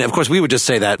Milton. And of course, we would just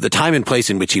say that the time and place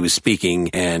in which he was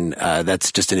speaking, and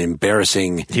that's just an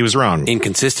embarrassing... He was wrong.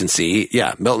 ...inconsistency.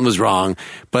 Yeah, Milton was wrong.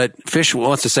 But Fish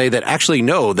wants to say that actually,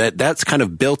 no, that's kind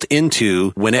of built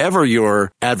into whenever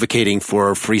you're advocating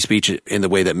for free speech in the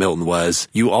way that Milton was,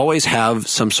 you always have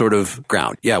some sort of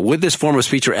ground. Yeah, would this form of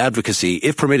speech or advocacy,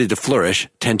 if permitted to flourish,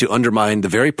 tend to undermine the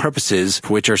very purposes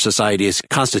for which our society is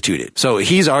constituted? So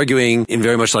he's arguing, in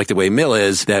very much like the way Mill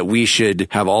is, that we should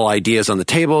have all ideas on the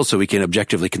table so we can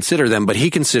objectively consider them, but he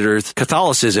considers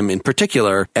Catholicism in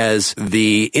particular as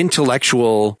the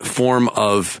intellectual form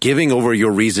of giving over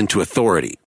your reason to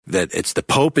authority. That it's the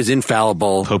Pope is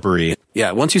infallible. Popery.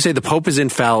 Yeah, once you say the Pope is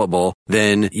infallible,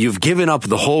 then you've given up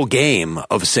the whole game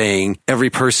of saying every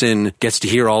person gets to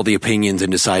hear all the opinions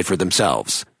and decide for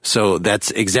themselves. So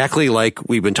that's exactly like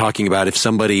we've been talking about if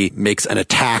somebody makes an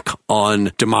attack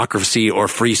on democracy or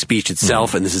free speech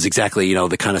itself, and this is exactly,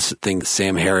 the kind of thing that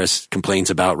Sam Harris complains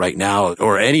about right now,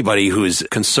 or anybody who's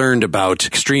concerned about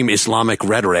extreme Islamic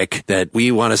rhetoric, that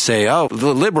we want to say, oh,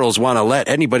 the liberals want to let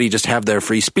anybody just have their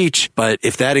free speech, but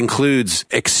if that includes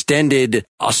extended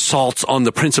assaults on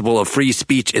the principle of free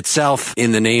speech itself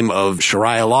in the name of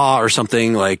Sharia law or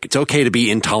something, like it's okay to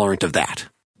be intolerant of that.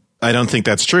 I don't think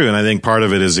that's true. And I think part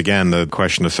of it is, again, the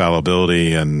question of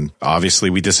fallibility. And obviously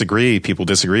we disagree. People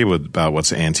disagree about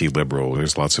what's anti-liberal.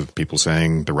 There's lots of people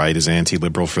saying the right is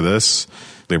anti-liberal for this.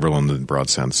 liberal in the broad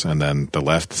sense. And then the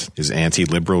left is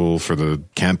anti-liberal for the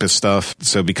campus stuff.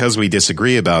 So because we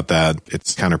disagree about that,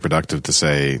 it's counterproductive to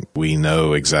say we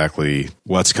know exactly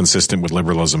what's consistent with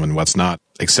liberalism and what's not,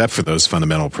 except for those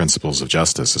fundamental principles of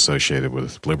justice associated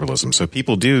with liberalism. So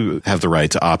people do have the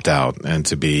right to opt out and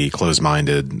to be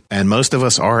closed-minded. And most of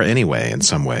us are anyway, in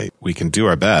some way. We can do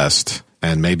our best.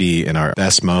 And maybe in our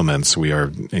best moments, we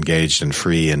are engaged in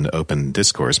free and open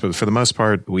discourse. But for the most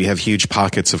part, we have huge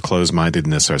pockets of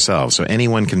closed-mindedness ourselves. So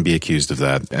anyone can be accused of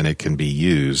that, and it can be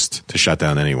used to shut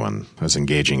down anyone as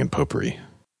engaging in popery.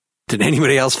 Did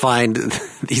anybody else find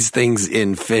these things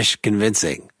in Fish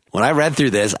convincing? When I read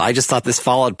through this, I just thought this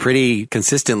followed pretty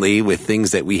consistently with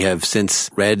things that we have since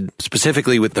read,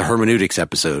 specifically with the hermeneutics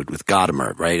episode with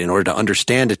Gadamer, right? In order to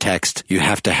understand a text, you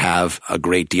have to have a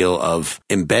great deal of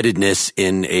embeddedness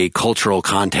in a cultural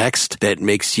context that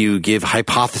makes you give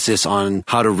hypothesis on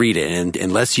how to read it. And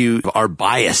unless you are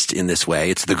biased in this way,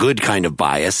 it's the good kind of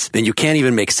bias, then you can't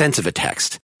even make sense of a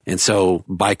text. And so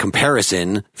by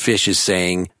comparison, Fish is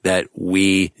saying that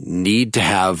we need to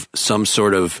have some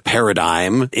sort of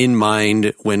paradigm in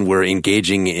mind when we're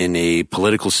engaging in a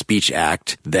political speech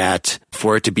act that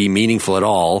for it to be meaningful at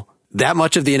all, that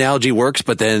much of the analogy works.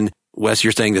 But then, Wes,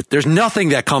 you're saying that there's nothing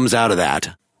that comes out of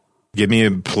that. Give me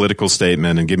a political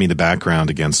statement and give me the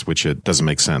background against which it doesn't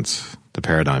make sense, the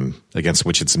paradigm against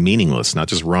which it's meaningless, not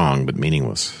just wrong, but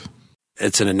meaningless.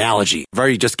 It's an analogy. I've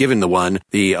already just given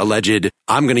the alleged,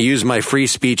 I'm going to use my free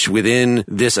speech within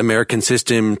this American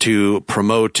system to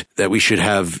promote that we should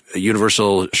have a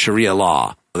universal Sharia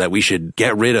law, that we should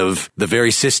get rid of the very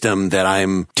system that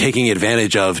I'm taking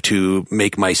advantage of to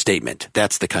make my statement.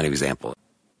 That's the kind of example.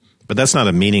 But that's not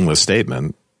a meaningless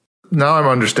statement. Now I'm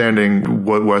understanding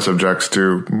what Wes objects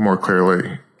to more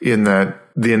clearly, in that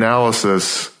the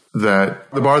analysis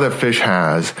that the bar that Fish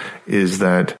has is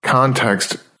that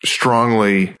context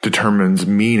strongly determines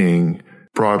meaning,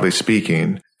 broadly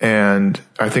speaking. And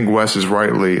I think Wes is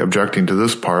rightly objecting to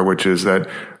this part, which is that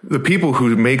the people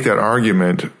who make that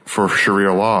argument for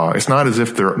Sharia law, it's not as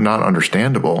if they're not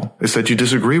understandable. It's that you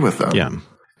disagree with them. Yeah.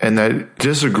 And that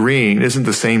disagreeing isn't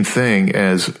the same thing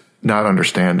as not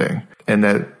understanding. And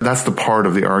that's the part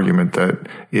of the argument that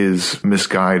is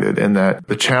misguided. And that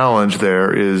the challenge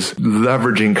there is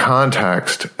leveraging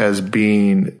context as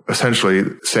being essentially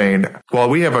saying, well,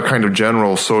 we have a kind of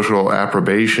general social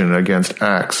approbation against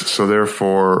X, so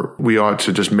therefore we ought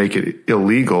to just make it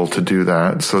illegal to do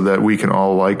that so that we can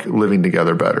all like living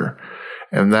together better.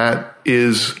 And that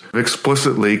is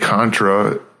explicitly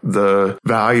contra the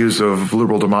values of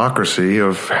liberal democracy,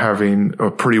 of having a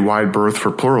pretty wide berth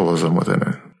for pluralism within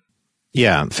it.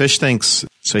 Yeah, Fish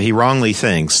he wrongly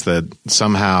thinks that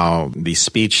somehow the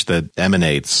speech that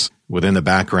emanates within the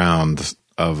background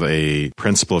of a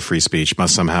principle of free speech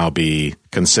must somehow be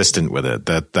consistent with it,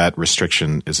 that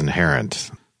restriction is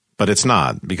inherent. But it's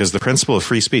not, because the principle of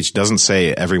free speech doesn't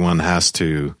say everyone has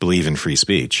to believe in free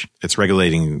speech. It's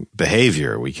regulating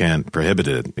behavior. We can't prohibit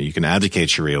it. You can advocate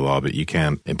Sharia law, but you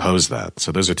can't impose that.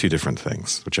 So those are two different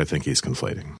things, which I think he's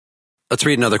conflating. Let's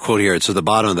read another quote here. So the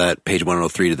bottom of that, page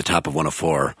 103 to the top of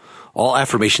 104. All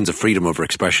affirmations of freedom of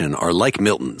expression are like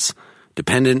Milton's,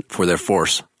 dependent for their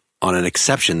force on an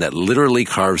exception that literally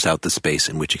carves out the space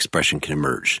in which expression can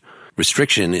emerge.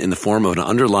 Restriction in the form of an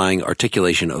underlying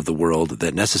articulation of the world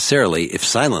that necessarily, if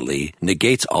silently,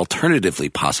 negates alternatively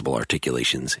possible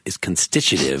articulations is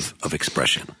constitutive of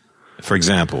expression. For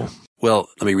example? Well,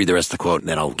 let me read the rest of the quote, and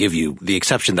then I'll give you the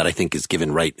exception that I think is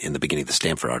given right in the beginning of the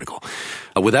Stanford article.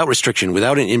 Without restriction,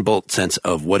 without an inbuilt sense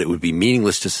of what it would be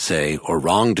meaningless to say or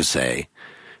wrong to say,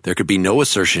 there could be no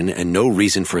assertion and no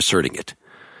reason for asserting it.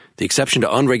 The exception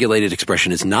to unregulated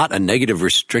expression is not a negative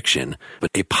restriction, but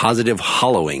a positive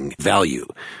hollowing value.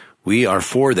 We are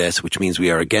for this, which means we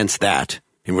are against that,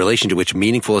 in relation to which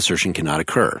meaningful assertion cannot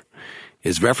occur.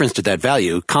 Is reference to that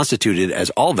value constituted, as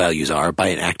all values are, by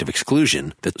an act of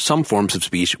exclusion, that some forms of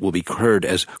speech will be heard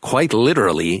as quite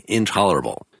literally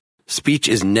intolerable. Speech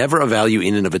is never a value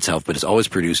in and of itself, but is always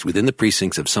produced within the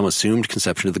precincts of some assumed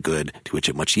conception of the good to which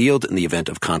it must yield in the event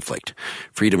of conflict.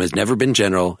 Freedom has never been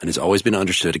general and has always been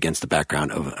understood against the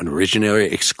background of an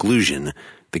originary exclusion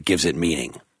that gives it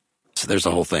meaning. So there's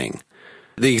the whole thing.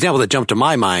 The example that jumped to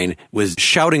my mind was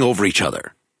shouting over each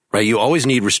other, right? You always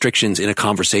need restrictions in a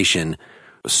conversation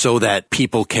so that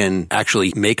people can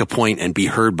actually make a point and be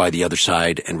heard by the other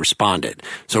side and respond it.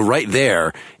 So right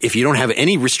there, if you don't have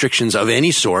any restrictions of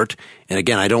any sort, and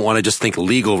again, I don't want to just think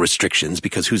legal restrictions,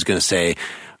 because who's going to say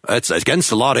it's against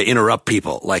the law to interrupt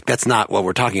people? Like, that's not what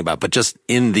we're talking about. But just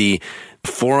in the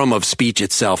forum of speech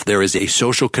itself, there is a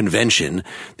social convention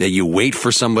that you wait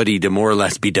for somebody to more or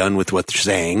less be done with what they're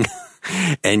saying.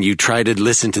 and you try to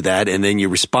listen to that and then you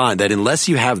respond, that unless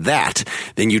you have that,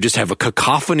 then you just have a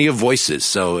cacophony of voices.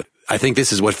 So I think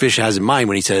this is what Fish has in mind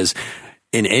when he says,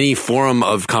 in any forum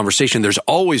of conversation, there's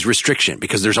always restriction,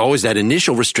 because there's always that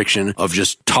initial restriction of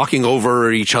just talking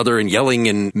over each other and yelling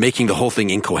and making the whole thing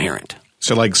incoherent.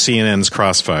 So like CNN's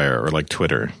Crossfire or like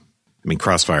Twitter. I mean,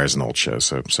 Crossfire is an old show,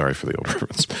 so sorry for the old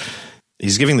reference.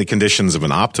 He's giving the conditions of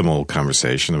an optimal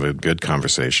conversation, of a good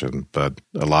conversation, but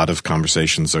a lot of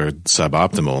conversations are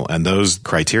suboptimal. And those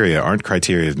criteria aren't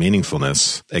criteria of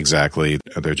meaningfulness exactly.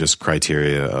 They're just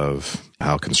criteria of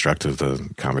how constructive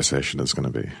the conversation is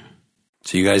going to be.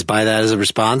 So you guys buy that as a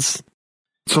response?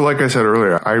 So like I said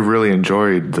earlier, I really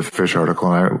enjoyed the Fish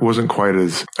article, and I wasn't quite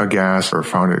as aghast or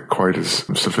found it quite as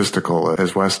sophistical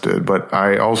as Wes did. But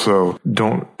I also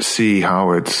don't see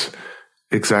how it's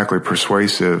exactly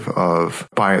persuasive of,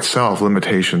 by itself,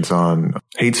 limitations on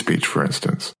hate speech, for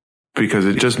instance, because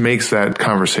it just makes that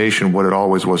conversation what it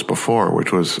always was before,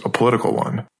 which was a political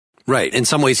one. Right. In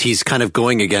some ways, he's kind of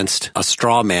going against a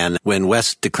straw man. When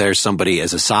Wes declares somebody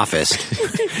as a sophist,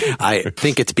 I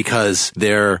think it's because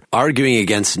they're arguing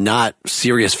against not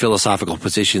serious philosophical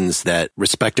positions that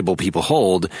respectable people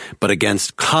hold, but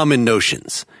against common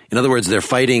notions. In other words, they're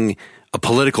fighting a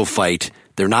political fight.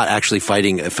 They're not actually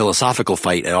fighting a philosophical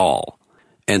fight at all.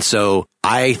 And so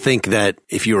I think that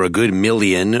if you're a good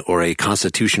Millian or a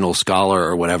constitutional scholar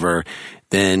or whatever,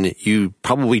 then you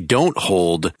probably don't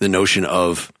hold the notion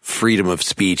of freedom of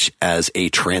speech as a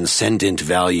transcendent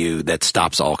value that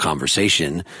stops all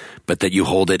conversation, but that you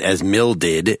hold it, as Mill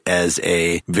did, as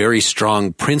a very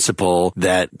strong principle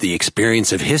that the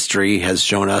experience of history has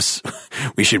shown us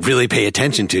we should really pay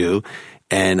attention to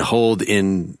and hold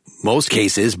in most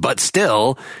cases. But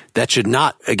still, that should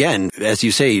not, again, as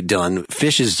you say, Dylan,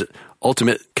 Fish's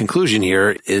ultimate conclusion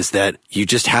here is that you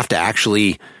just have to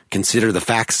actually consider the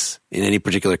facts in any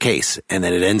particular case, and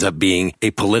that it ends up being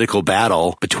a political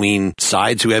battle between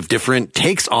sides who have different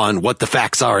takes on what the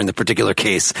facts are in the particular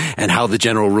case and how the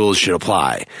general rules should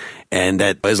apply. And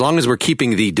that as long as we're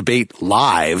keeping the debate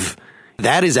live,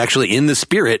 that is actually in the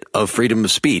spirit of freedom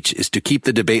of speech, is to keep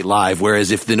the debate live. Whereas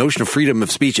if the notion of freedom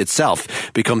of speech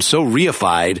itself becomes so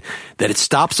reified that it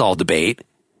stops all debate,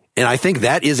 and I think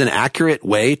that is an accurate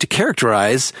way to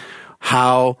characterize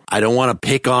how, I don't want to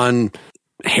pick on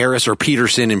Harris or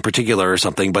Peterson in particular or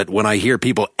something, but when I hear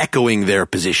people echoing their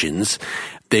positions,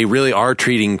 they really are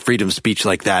treating freedom of speech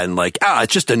like that and like,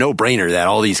 it's just a no-brainer that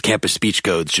all these campus speech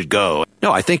codes should go.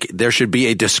 No, I think there should be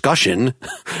a discussion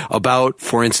about,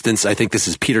 for instance, I think this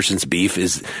is Peterson's beef,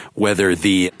 is whether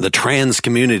the trans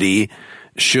community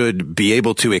should be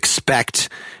able to expect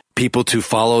people to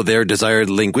follow their desired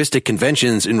linguistic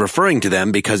conventions in referring to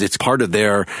them, because it's part of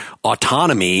their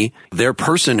autonomy, their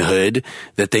personhood,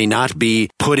 that they not be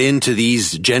put into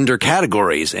these gender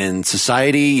categories. And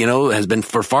society, has been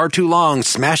for far too long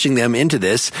smashing them into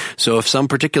this. So if some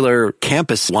particular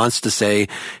campus wants to say,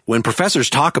 when professors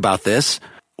talk about this,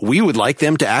 we would like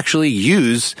them to actually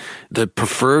use the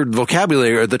preferred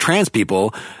vocabulary of the trans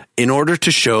people in order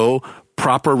to show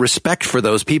proper respect for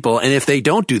those people. And if they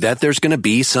don't do that, there's going to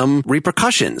be some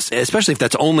repercussions, especially if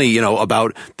that's only,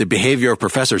 about the behavior of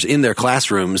professors in their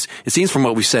classrooms. It seems from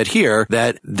what we've said here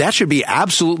that should be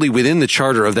absolutely within the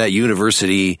charter of that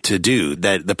university to do,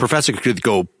 that the professor could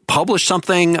go publish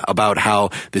something about how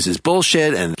this is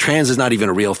bullshit and trans is not even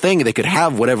a real thing. They could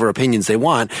have whatever opinions they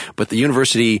want, but the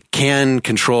university can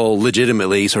control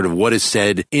legitimately sort of what is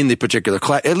said in the particular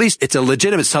class. At least it's a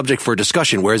legitimate subject for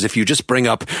discussion. Whereas if you just bring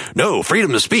up, no,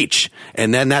 freedom of speech,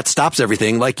 and then that stops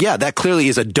everything, that clearly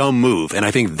is a dumb move. And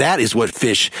I think that is what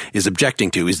Fish is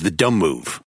objecting to, is the dumb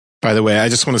move. By the way, I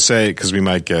just want to say, because we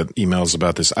might get emails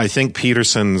about this, I think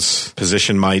Peterson's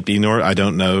position might be, I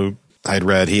don't know, I'd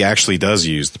read he actually does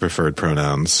use the preferred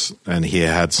pronouns, and he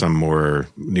had some more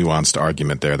nuanced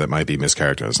argument there that might be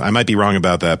mischaracterized. I might be wrong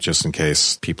about that, just in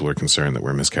case people are concerned that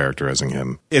we're mischaracterizing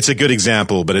him. It's a good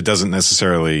example, but it doesn't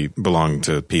necessarily belong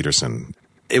to Peterson.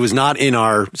 It was not in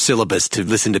our syllabus to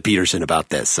listen to Peterson about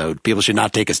this, so people should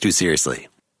not take us too seriously.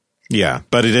 Yeah,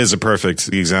 but it is a perfect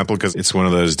example because it's one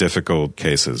of those difficult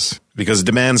cases. Because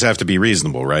demands have to be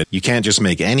reasonable, right? You can't just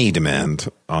make any demand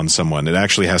on someone. It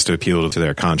actually has to appeal to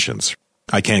their conscience.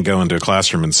 I can't go into a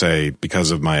classroom and say,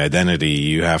 because of my identity,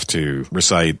 you have to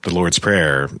recite the Lord's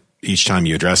Prayer each time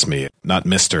you address me. Not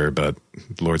Mr., but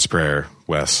Lord's Prayer,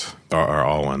 Wes, are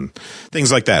all one.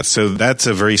 Things like that. So that's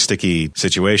a very sticky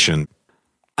situation.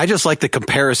 I just like the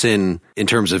comparison in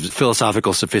terms of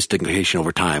philosophical sophistication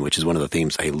over time, which is one of the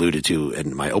themes I alluded to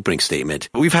in my opening statement.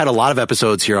 We've had a lot of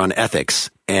episodes here on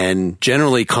ethics and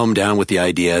generally come down with the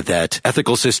idea that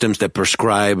ethical systems that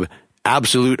prescribe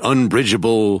absolute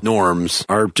unbridgeable norms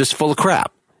are just full of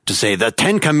crap. To say the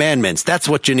 10 Commandments, that's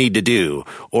what you need to do,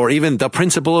 or even the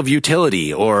principle of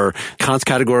utility or Kant's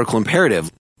categorical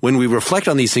imperative. When we reflect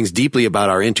on these things deeply about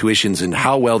our intuitions and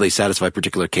how well they satisfy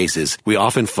particular cases, we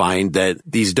often find that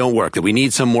these don't work, that we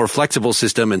need some more flexible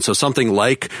system. And so something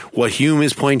like what Hume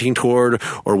is pointing toward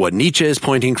or what Nietzsche is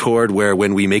pointing toward, where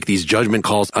when we make these judgment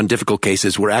calls on difficult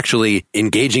cases, we're actually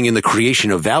engaging in the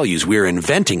creation of values. We're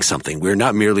inventing something. We're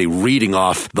not merely reading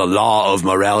off the law of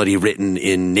morality written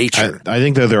in nature. I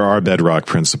think that there are bedrock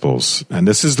principles. And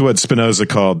this is what Spinoza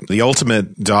called the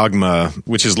ultimate dogma,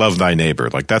 which is love thy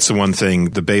neighbor. Like that's the one thing,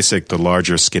 the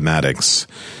larger schematics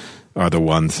are the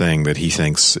one thing that he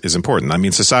thinks is important. I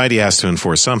mean, society has to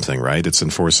enforce something, right? It's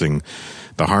enforcing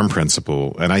the harm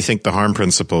principle. And I think the harm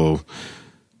principle,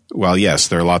 well, yes,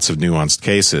 there are lots of nuanced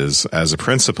cases. As a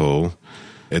principle,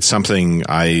 it's something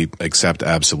I accept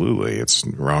absolutely. It's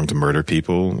wrong to murder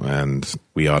people, and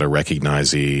we ought to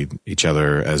recognize each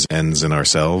other as ends in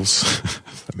ourselves.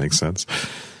 If that makes sense.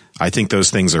 I think those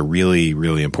things are really,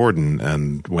 really important.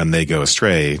 And when they go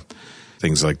astray,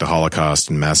 things like the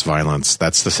Holocaust and mass violence,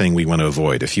 that's the thing we want to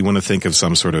avoid. If you want to think of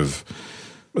some sort of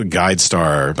guide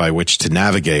star by which to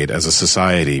navigate as a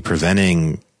society,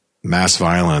 preventing mass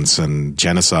violence and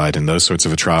genocide and those sorts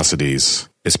of atrocities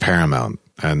is paramount.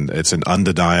 And it's an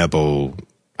undeniable,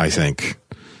 I think,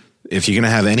 if you're going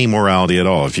to have any morality at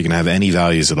all, if you're going to have any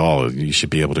values at all, you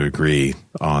should be able to agree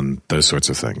on those sorts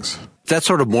of things. That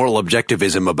sort of moral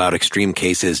objectivism about extreme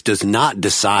cases does not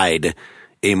decide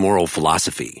a moral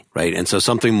philosophy, right? And so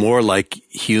something more like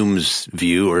Hume's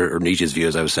view or Nietzsche's view,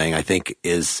 as I was saying, I think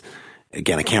is,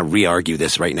 again, I can't re-argue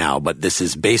this right now, but this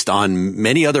is based on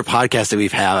many other podcasts that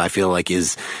we've had, I feel like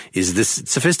is this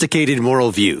sophisticated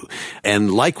moral view.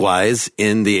 And likewise,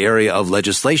 in the area of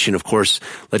legislation, of course,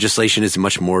 legislation is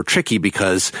much more tricky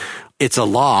because it's a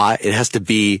law. It has to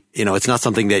be, it's not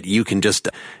something that you can just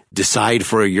decide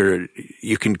for you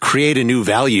can create a new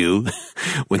value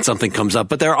when something comes up.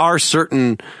 But there are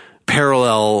certain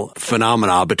parallel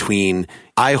phenomena between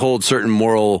I hold certain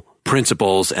moral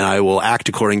principles and I will act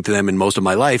according to them in most of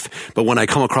my life. But when I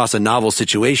come across a novel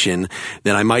situation,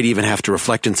 then I might even have to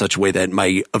reflect in such a way that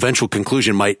my eventual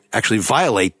conclusion might actually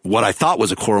violate what I thought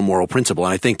was a core moral principle.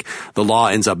 And I think the law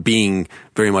ends up being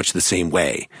very much the same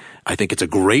way. I think it's a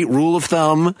great rule of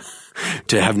thumb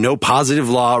to have no positive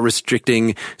law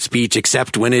restricting speech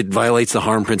except when it violates the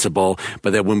harm principle.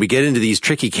 But that when we get into these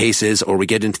tricky cases or we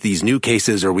get into these new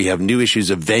cases or we have new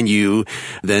issues of venue,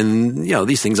 then,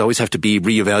 these things always have to be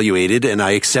reevaluated. And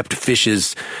I accept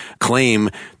Fish's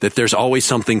claim that there's always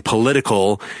something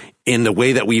political in the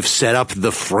way that we've set up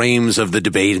the frames of the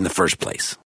debate in the first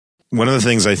place. One of the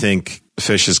things I think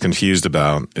Fish is confused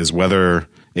about is whether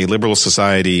a liberal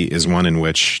society is one in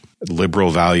which liberal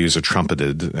values are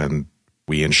trumpeted and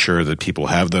we ensure that people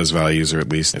have those values, or at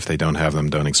least if they don't have them,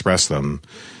 don't express them.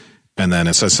 And then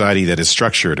a society that is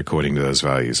structured according to those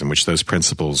values, in which those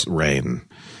principles reign.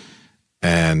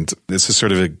 And this is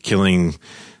sort of a killing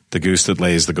the goose that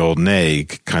lays the golden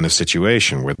egg kind of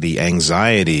situation, where the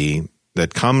anxiety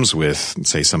that comes with,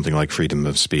 say, something like freedom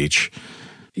of speech,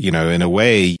 in a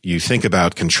way you think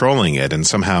about controlling it and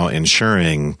somehow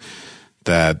ensuring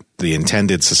that the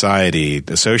intended society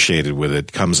associated with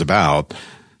it comes about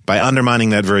by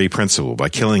undermining that very principle, by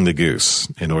killing the goose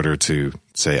in order to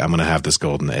say, I'm going to have this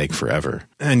golden egg forever.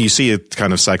 And you see a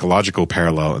kind of psychological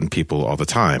parallel in people all the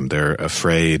time. They're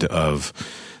afraid of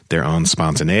their own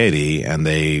spontaneity and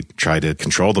they try to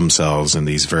control themselves in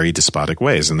these very despotic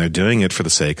ways. And they're doing it for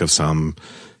the sake of some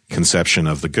conception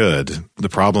of the good. The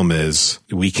problem is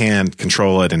we can't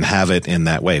control it and have it in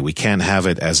that way. We can't have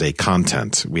it as a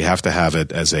content. We have to have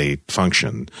it as a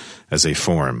function, as a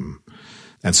form.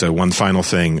 And so one final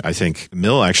thing, I think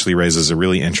Mill actually raises a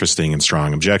really interesting and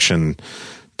strong objection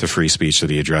to free speech that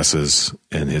he addresses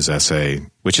in his essay,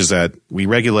 which is that we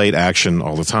regulate action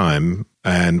all the time,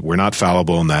 and we're not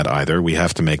fallible in that either. We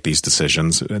have to make these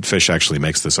decisions. And Fish actually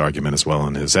makes this argument as well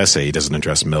in his essay. He doesn't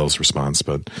address Mill's response,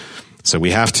 but so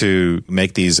we have to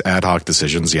make these ad hoc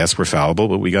decisions. Yes, we're fallible,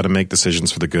 but we got to make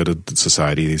decisions for the good of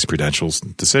society, these prudential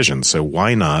decisions. So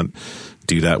why not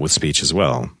do that with speech as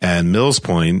well? And Mill's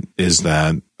point is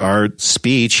that our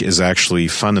speech is actually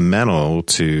fundamental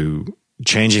to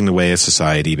changing the way a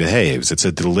society behaves. It's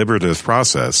a deliberative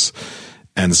process.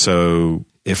 And so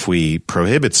if we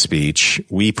prohibit speech,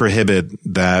 we prohibit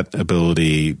that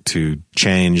ability to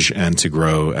change and to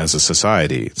grow as a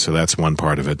society. So that's one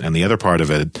part of it. And the other part of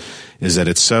it is that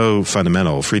it's so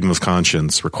fundamental. Freedom of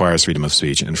conscience requires freedom of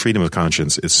speech, and freedom of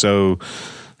conscience is so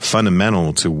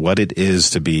fundamental to what it is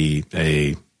to be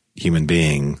a human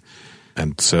being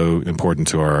and so important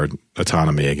to our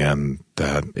autonomy again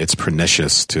that it's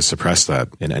pernicious to suppress that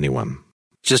in anyone.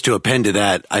 Just to append to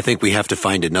that, I think we have to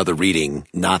find another reading,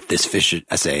 not this Fish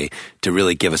essay, to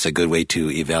really give us a good way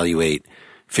to evaluate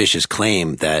Fish's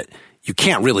claim that you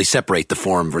can't really separate the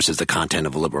form versus the content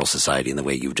of a liberal society in the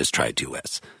way you've just tried to,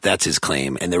 Wes. That's his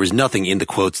claim. And there was nothing in the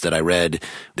quotes that I read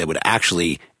that would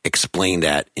actually explain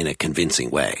that in a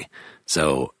convincing way.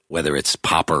 So whether it's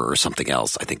Popper or something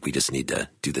else, I think we just need to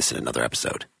do this in another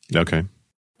episode. Okay.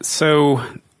 So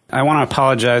I want to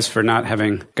apologize for not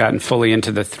having gotten fully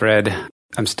into the thread.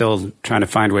 I'm still trying to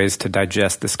find ways to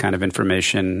digest this kind of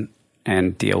information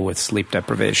and deal with sleep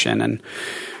deprivation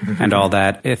and all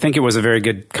that. I think it was a very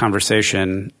good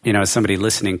conversation, as somebody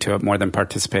listening to it more than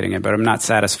participating in it, but I'm not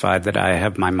satisfied that I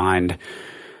have my mind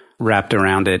wrapped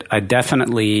around it. I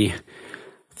definitely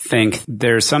think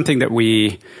there's something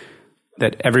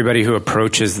that everybody who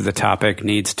approaches the topic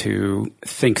needs to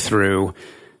think through.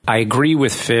 I agree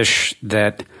with Fish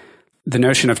that the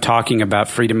notion of talking about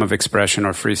freedom of expression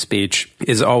or free speech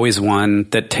is always one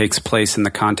that takes place in the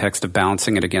context of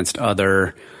balancing it against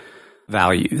other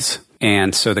values.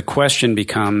 And so the question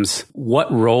becomes,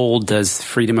 what role does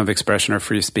freedom of expression or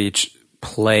free speech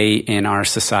play in our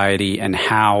society, and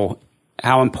how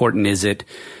important is it?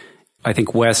 I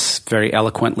think Wes very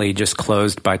eloquently just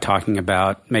closed by talking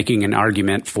about making an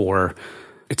argument for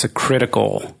it's a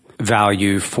critical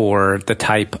value for the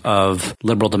type of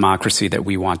liberal democracy that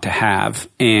we want to have.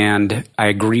 And I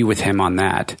agree with him on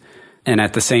that. And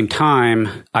at the same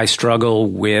time, I struggle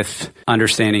with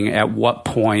understanding at what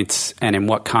points and in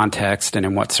what context and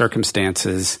in what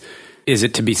circumstances is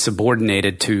it to be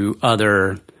subordinated to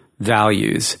other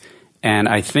values. And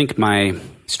I think my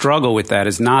struggle with that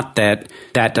is not that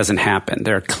that doesn't happen.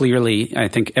 There are clearly, I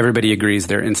think everybody agrees,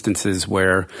 there are instances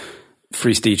where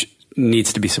free speech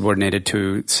needs to be subordinated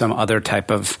to some other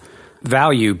type of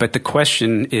value. But the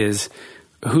question is,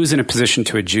 who's in a position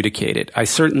to adjudicate it? I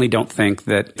certainly don't think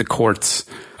that the courts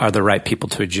are the right people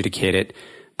to adjudicate it.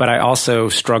 But I also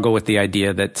struggle with the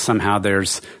idea that somehow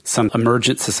there's some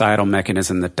emergent societal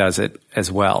mechanism that does it as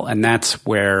well. And that's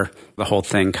where the whole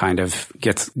thing kind of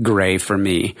gets gray for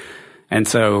me. And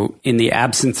so in the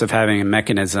absence of having a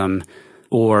mechanism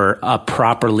or a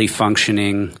properly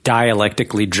functioning,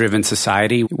 dialectically driven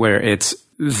society where it's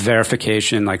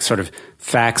verification, like sort of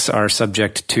facts are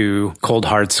subject to cold,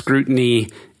 hard scrutiny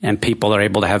and people are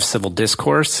able to have civil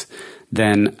discourse,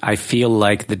 then I feel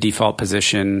like the default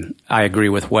position, I agree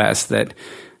with Wes, that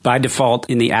by default,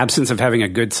 in the absence of having a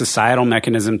good societal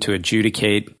mechanism to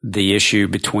adjudicate the issue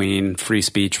between free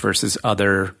speech versus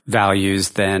other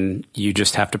values, then you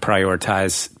just have to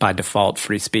prioritize by default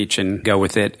free speech and go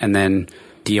with it and then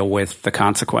deal with the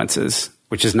consequences,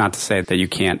 which is not to say that you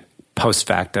can't post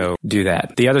facto do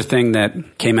that. The other thing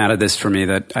that came out of this for me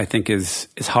that I think is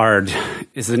hard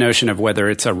is the notion of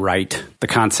whether it's a right, the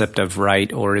concept of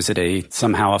right, or is it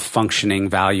somehow a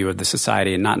functioning value of the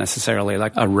society and not necessarily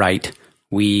like a right.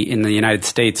 We, in the United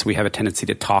States, we have a tendency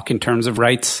to talk in terms of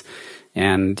rights.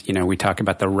 And, we talk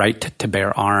about the right to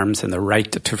bear arms and the right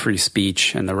to free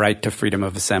speech and the right to freedom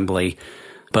of assembly.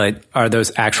 But are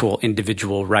those actual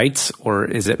individual rights, or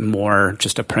is it more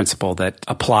just a principle that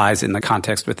applies in the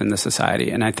context within the society?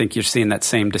 And I think you're seeing that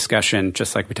same discussion,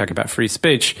 just like we talk about free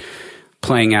speech,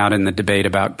 playing out in the debate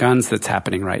about guns that's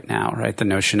happening right now, right? The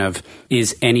notion of,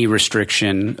 is any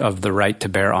restriction of the right to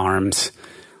bear arms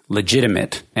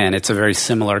legitimate? And it's a very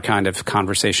similar kind of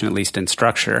conversation, at least in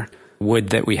structure. Would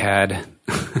that we had,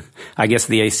 I guess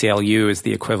the ACLU is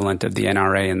the equivalent of the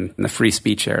NRA in the free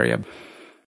speech area.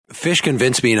 Fish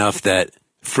convinced me enough that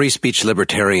free speech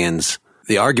libertarians,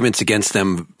 the arguments against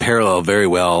them parallel very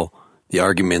well the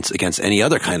arguments against any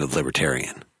other kind of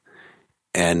libertarian.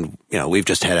 And, we've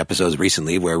just had episodes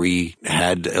recently where we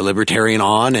had a libertarian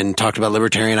on and talked about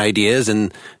libertarian ideas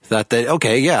and thought that,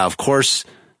 okay, yeah, of course,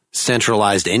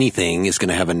 centralized anything is going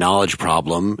to have a knowledge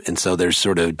problem. And so there's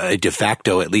sort of a de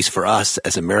facto, at least for us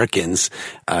as Americans,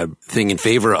 thing in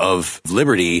favor of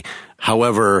liberty.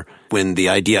 However, when the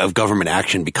idea of government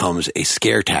action becomes a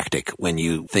scare tactic, when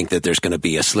you think that there's going to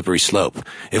be a slippery slope,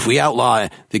 if we outlaw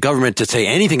the government to say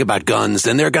anything about guns,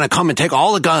 then they're going to come and take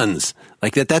all the guns.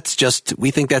 Like that's just,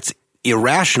 we think that's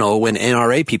irrational when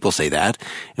NRA people say that.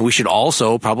 And we should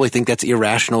also probably think that's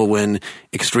irrational when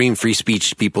extreme free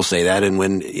speech people say that. And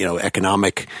when,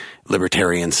 economic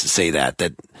libertarians say that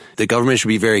the government should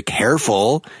be very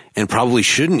careful and probably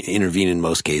shouldn't intervene in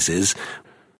most cases.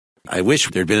 I wish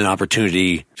there'd been an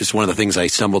opportunity. Just one of the things I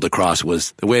stumbled across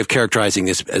was the way of characterizing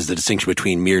this as the distinction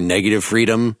between mere negative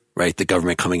freedom, right? The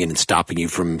government coming in and stopping you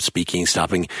from speaking,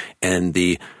 and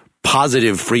the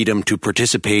positive freedom to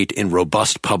participate in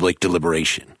robust public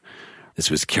deliberation. This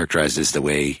was characterized as the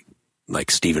way like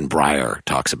Stephen Breyer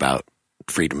talks about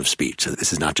freedom of speech. So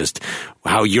this is not just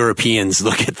how Europeans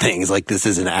look at things. Like this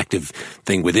is an active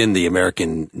thing within the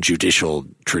American judicial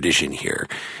tradition here,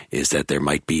 is that there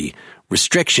might be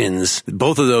restrictions.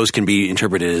 Both of those can be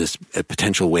interpreted as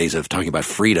potential ways of talking about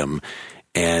freedom,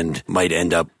 and might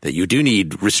end up that you do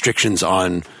need restrictions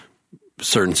on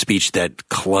certain speech that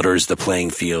clutters the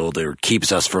playing field or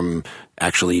keeps us from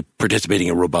actually participating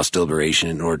in robust deliberation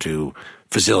in order to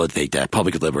facilitate that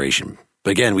public deliberation.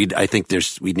 But again, I think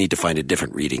we need to find a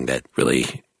different reading that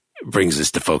really brings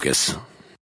this to focus.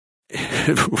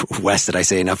 Wes, did I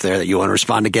say enough there that you want to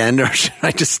respond again, or should I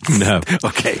just? No.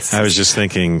 Okay. I was just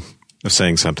thinking of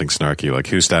saying something snarky, like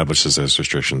who establishes those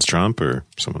restrictions, Trump or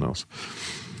someone else?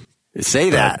 Say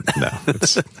that. No,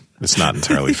 it's not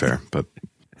entirely fair, but.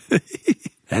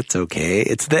 That's okay.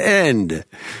 It's the end.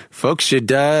 Folks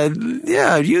should,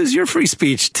 use your free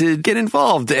speech to get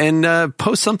involved and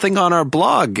post something on our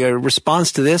blog, a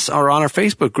response to this, or on our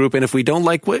Facebook group. And if we don't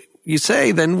like what you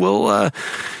say, then we'll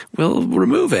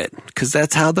remove it, because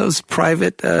that's how those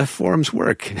private forums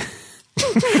work.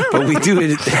 But we do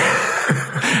it.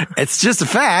 It's just a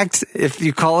fact. If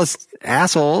you call us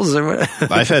assholes, or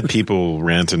I've had people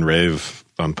rant and rave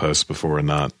on posts before and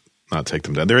not take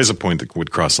them down. There is a point that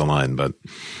would cross the line, but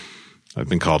I've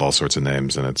been called all sorts of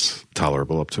names, and it's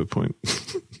tolerable up to a point.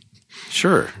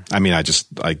 Sure. I mean, I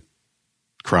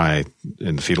cry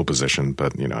in the fetal position,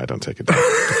 but I don't take it down.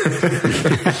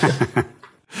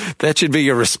 That should be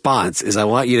your response, is I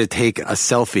want you to take a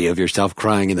selfie of yourself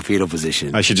crying in the fetal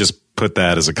position. I should just put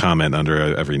that as a comment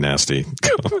under every nasty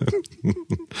comment.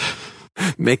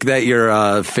 Make that your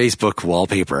Facebook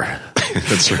wallpaper.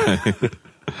 That's right.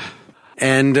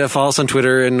 And follow us on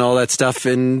Twitter and all that stuff.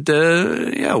 And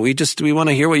we want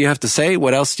to hear what you have to say.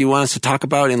 What else do you want us to talk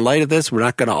about in light of this? We're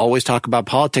not going to always talk about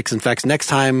politics. In fact, next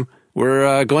time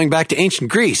we're going back to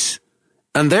ancient Greece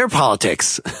and their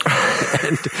politics.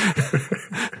 And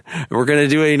we're going to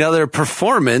do another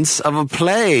performance of a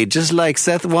play, just like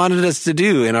Seth wanted us to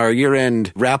do in our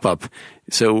year-end wrap-up.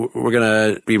 So we're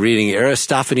going to be reading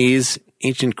Aristophanes'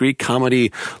 ancient Greek comedy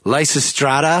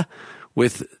Lysistrata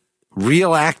with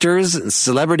real actors and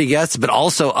celebrity guests, but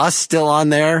also us still on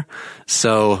there.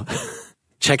 So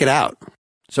check it out.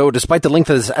 So despite the length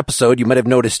of this episode, you might have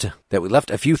noticed that we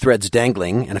left a few threads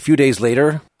dangling, and a few days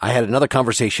later, I had another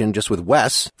conversation just with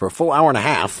Wes for a full hour and a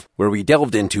half, where we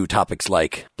delved into topics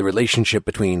like the relationship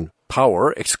between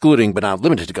power, excluding but not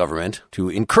limited to government, to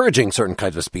encouraging certain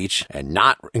kinds of speech and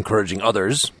not encouraging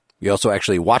others. We also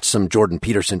actually watched some Jordan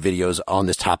Peterson videos on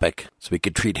this topic, so we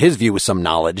could treat his view with some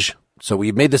knowledge. So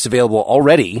we've made this available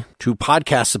already to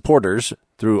podcast supporters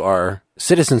through our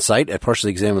citizen site at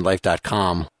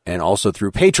partiallyexaminedlife.com and also through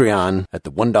Patreon at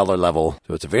the $1 level.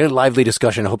 So it's a very lively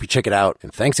discussion. I hope you check it out.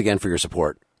 And thanks again for your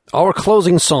support. Our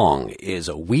closing song is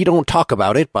We Don't Talk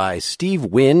About It by Steve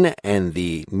Wynn and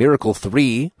the Miracle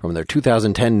 3 from their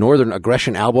 2010 Northern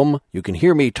Aggression album. You can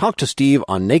hear me talk to Steve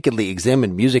on Nakedly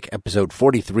Examined Music episode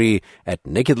 43 at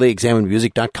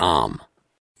nakedlyexaminedmusic.com.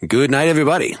 Good night,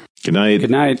 everybody. Good night. Good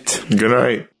night. Good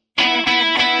night.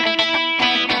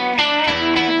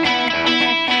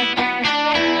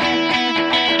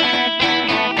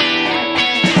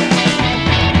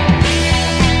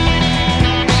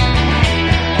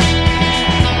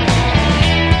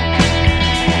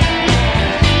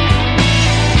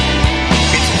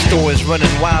 Stores running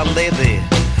wild lately,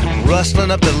 rustling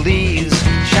up the leaves,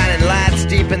 shining lights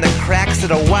deep in the cracks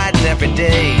that are widening every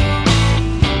day.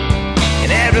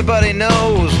 And everybody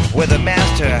knows where the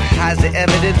master hides the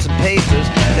evidence and papers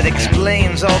that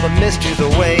explains all the mysteries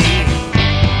away.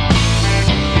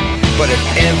 But if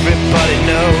everybody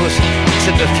knows,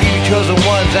 except a few chosen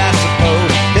ones, I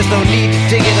suppose, there's no need to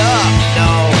dig it up,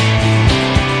 no.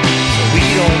 So we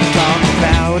don't talk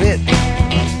about it.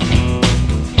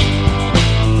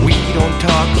 We don't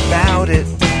talk about it.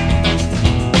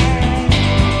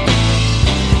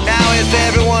 Now if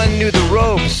everyone knew the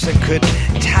ropes and could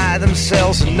tie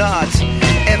themselves in knots,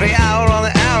 every hour on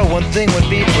the hour one thing would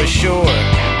be for sure.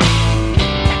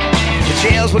 The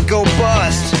jails would go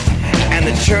bust and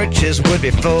the churches would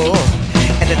be full,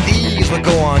 and the thieves would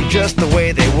go on just the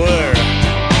way they were.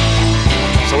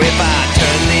 So if I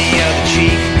turn the other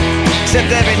cheek,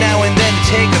 except every now and then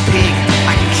take a peek,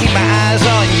 I can keep my eyes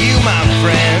on you, my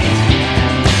friend.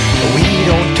 We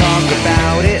don't talk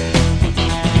about it.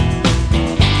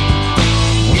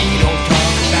 We don't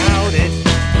talk about it.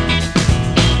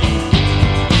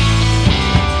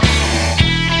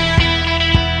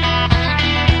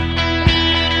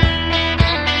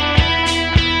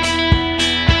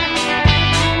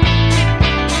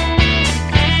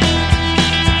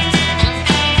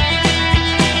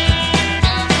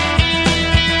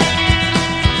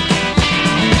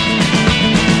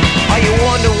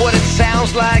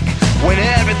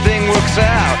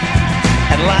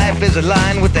 And life is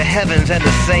aligned with the heavens and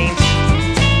the saints.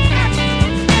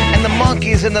 And the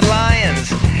monkeys and the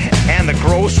lions, and the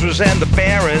grocers and the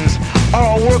barons are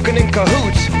all working in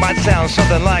cahoots. Might sound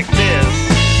something like this.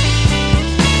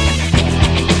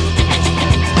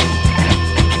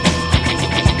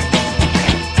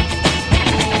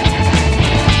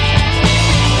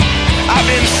 I've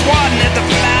been swatting at the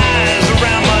flies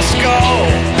around my skull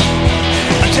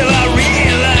until I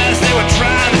realized they were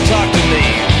trying to talk to me.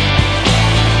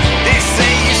 They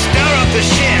say you stir up the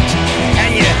shit and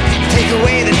you take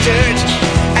away the dirt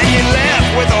and you're left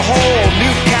with a whole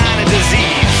new kind of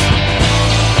disease.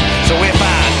 So if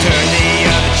I turn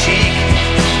the other cheek,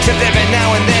 except every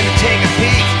now and then to take a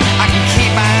peek, I can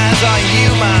keep my eyes on you,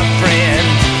 my friend.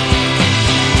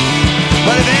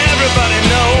 But if everybody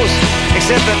knows,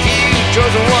 except a few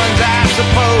chosen ones, I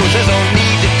suppose there's no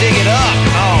need to dig it up.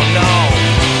 Oh no.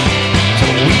 So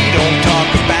we don't talk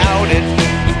about it.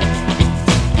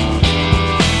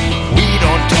 We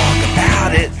don't talk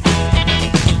about it.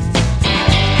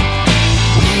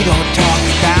 We don't talk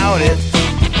about it.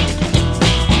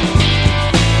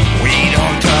 We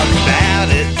don't talk about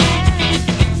it.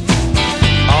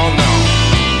 Oh no.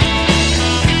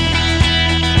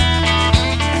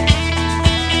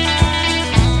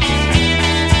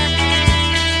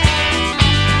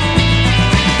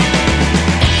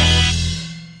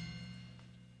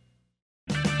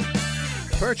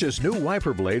 Purchase new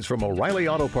wiper blades from O'Reilly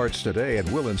Auto Parts today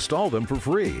and we'll install them for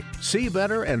free. See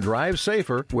better and drive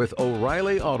safer with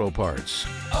O'Reilly Auto Parts.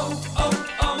 Oh,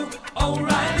 oh, oh,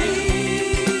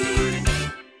 O'Reilly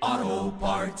Auto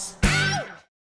Parts.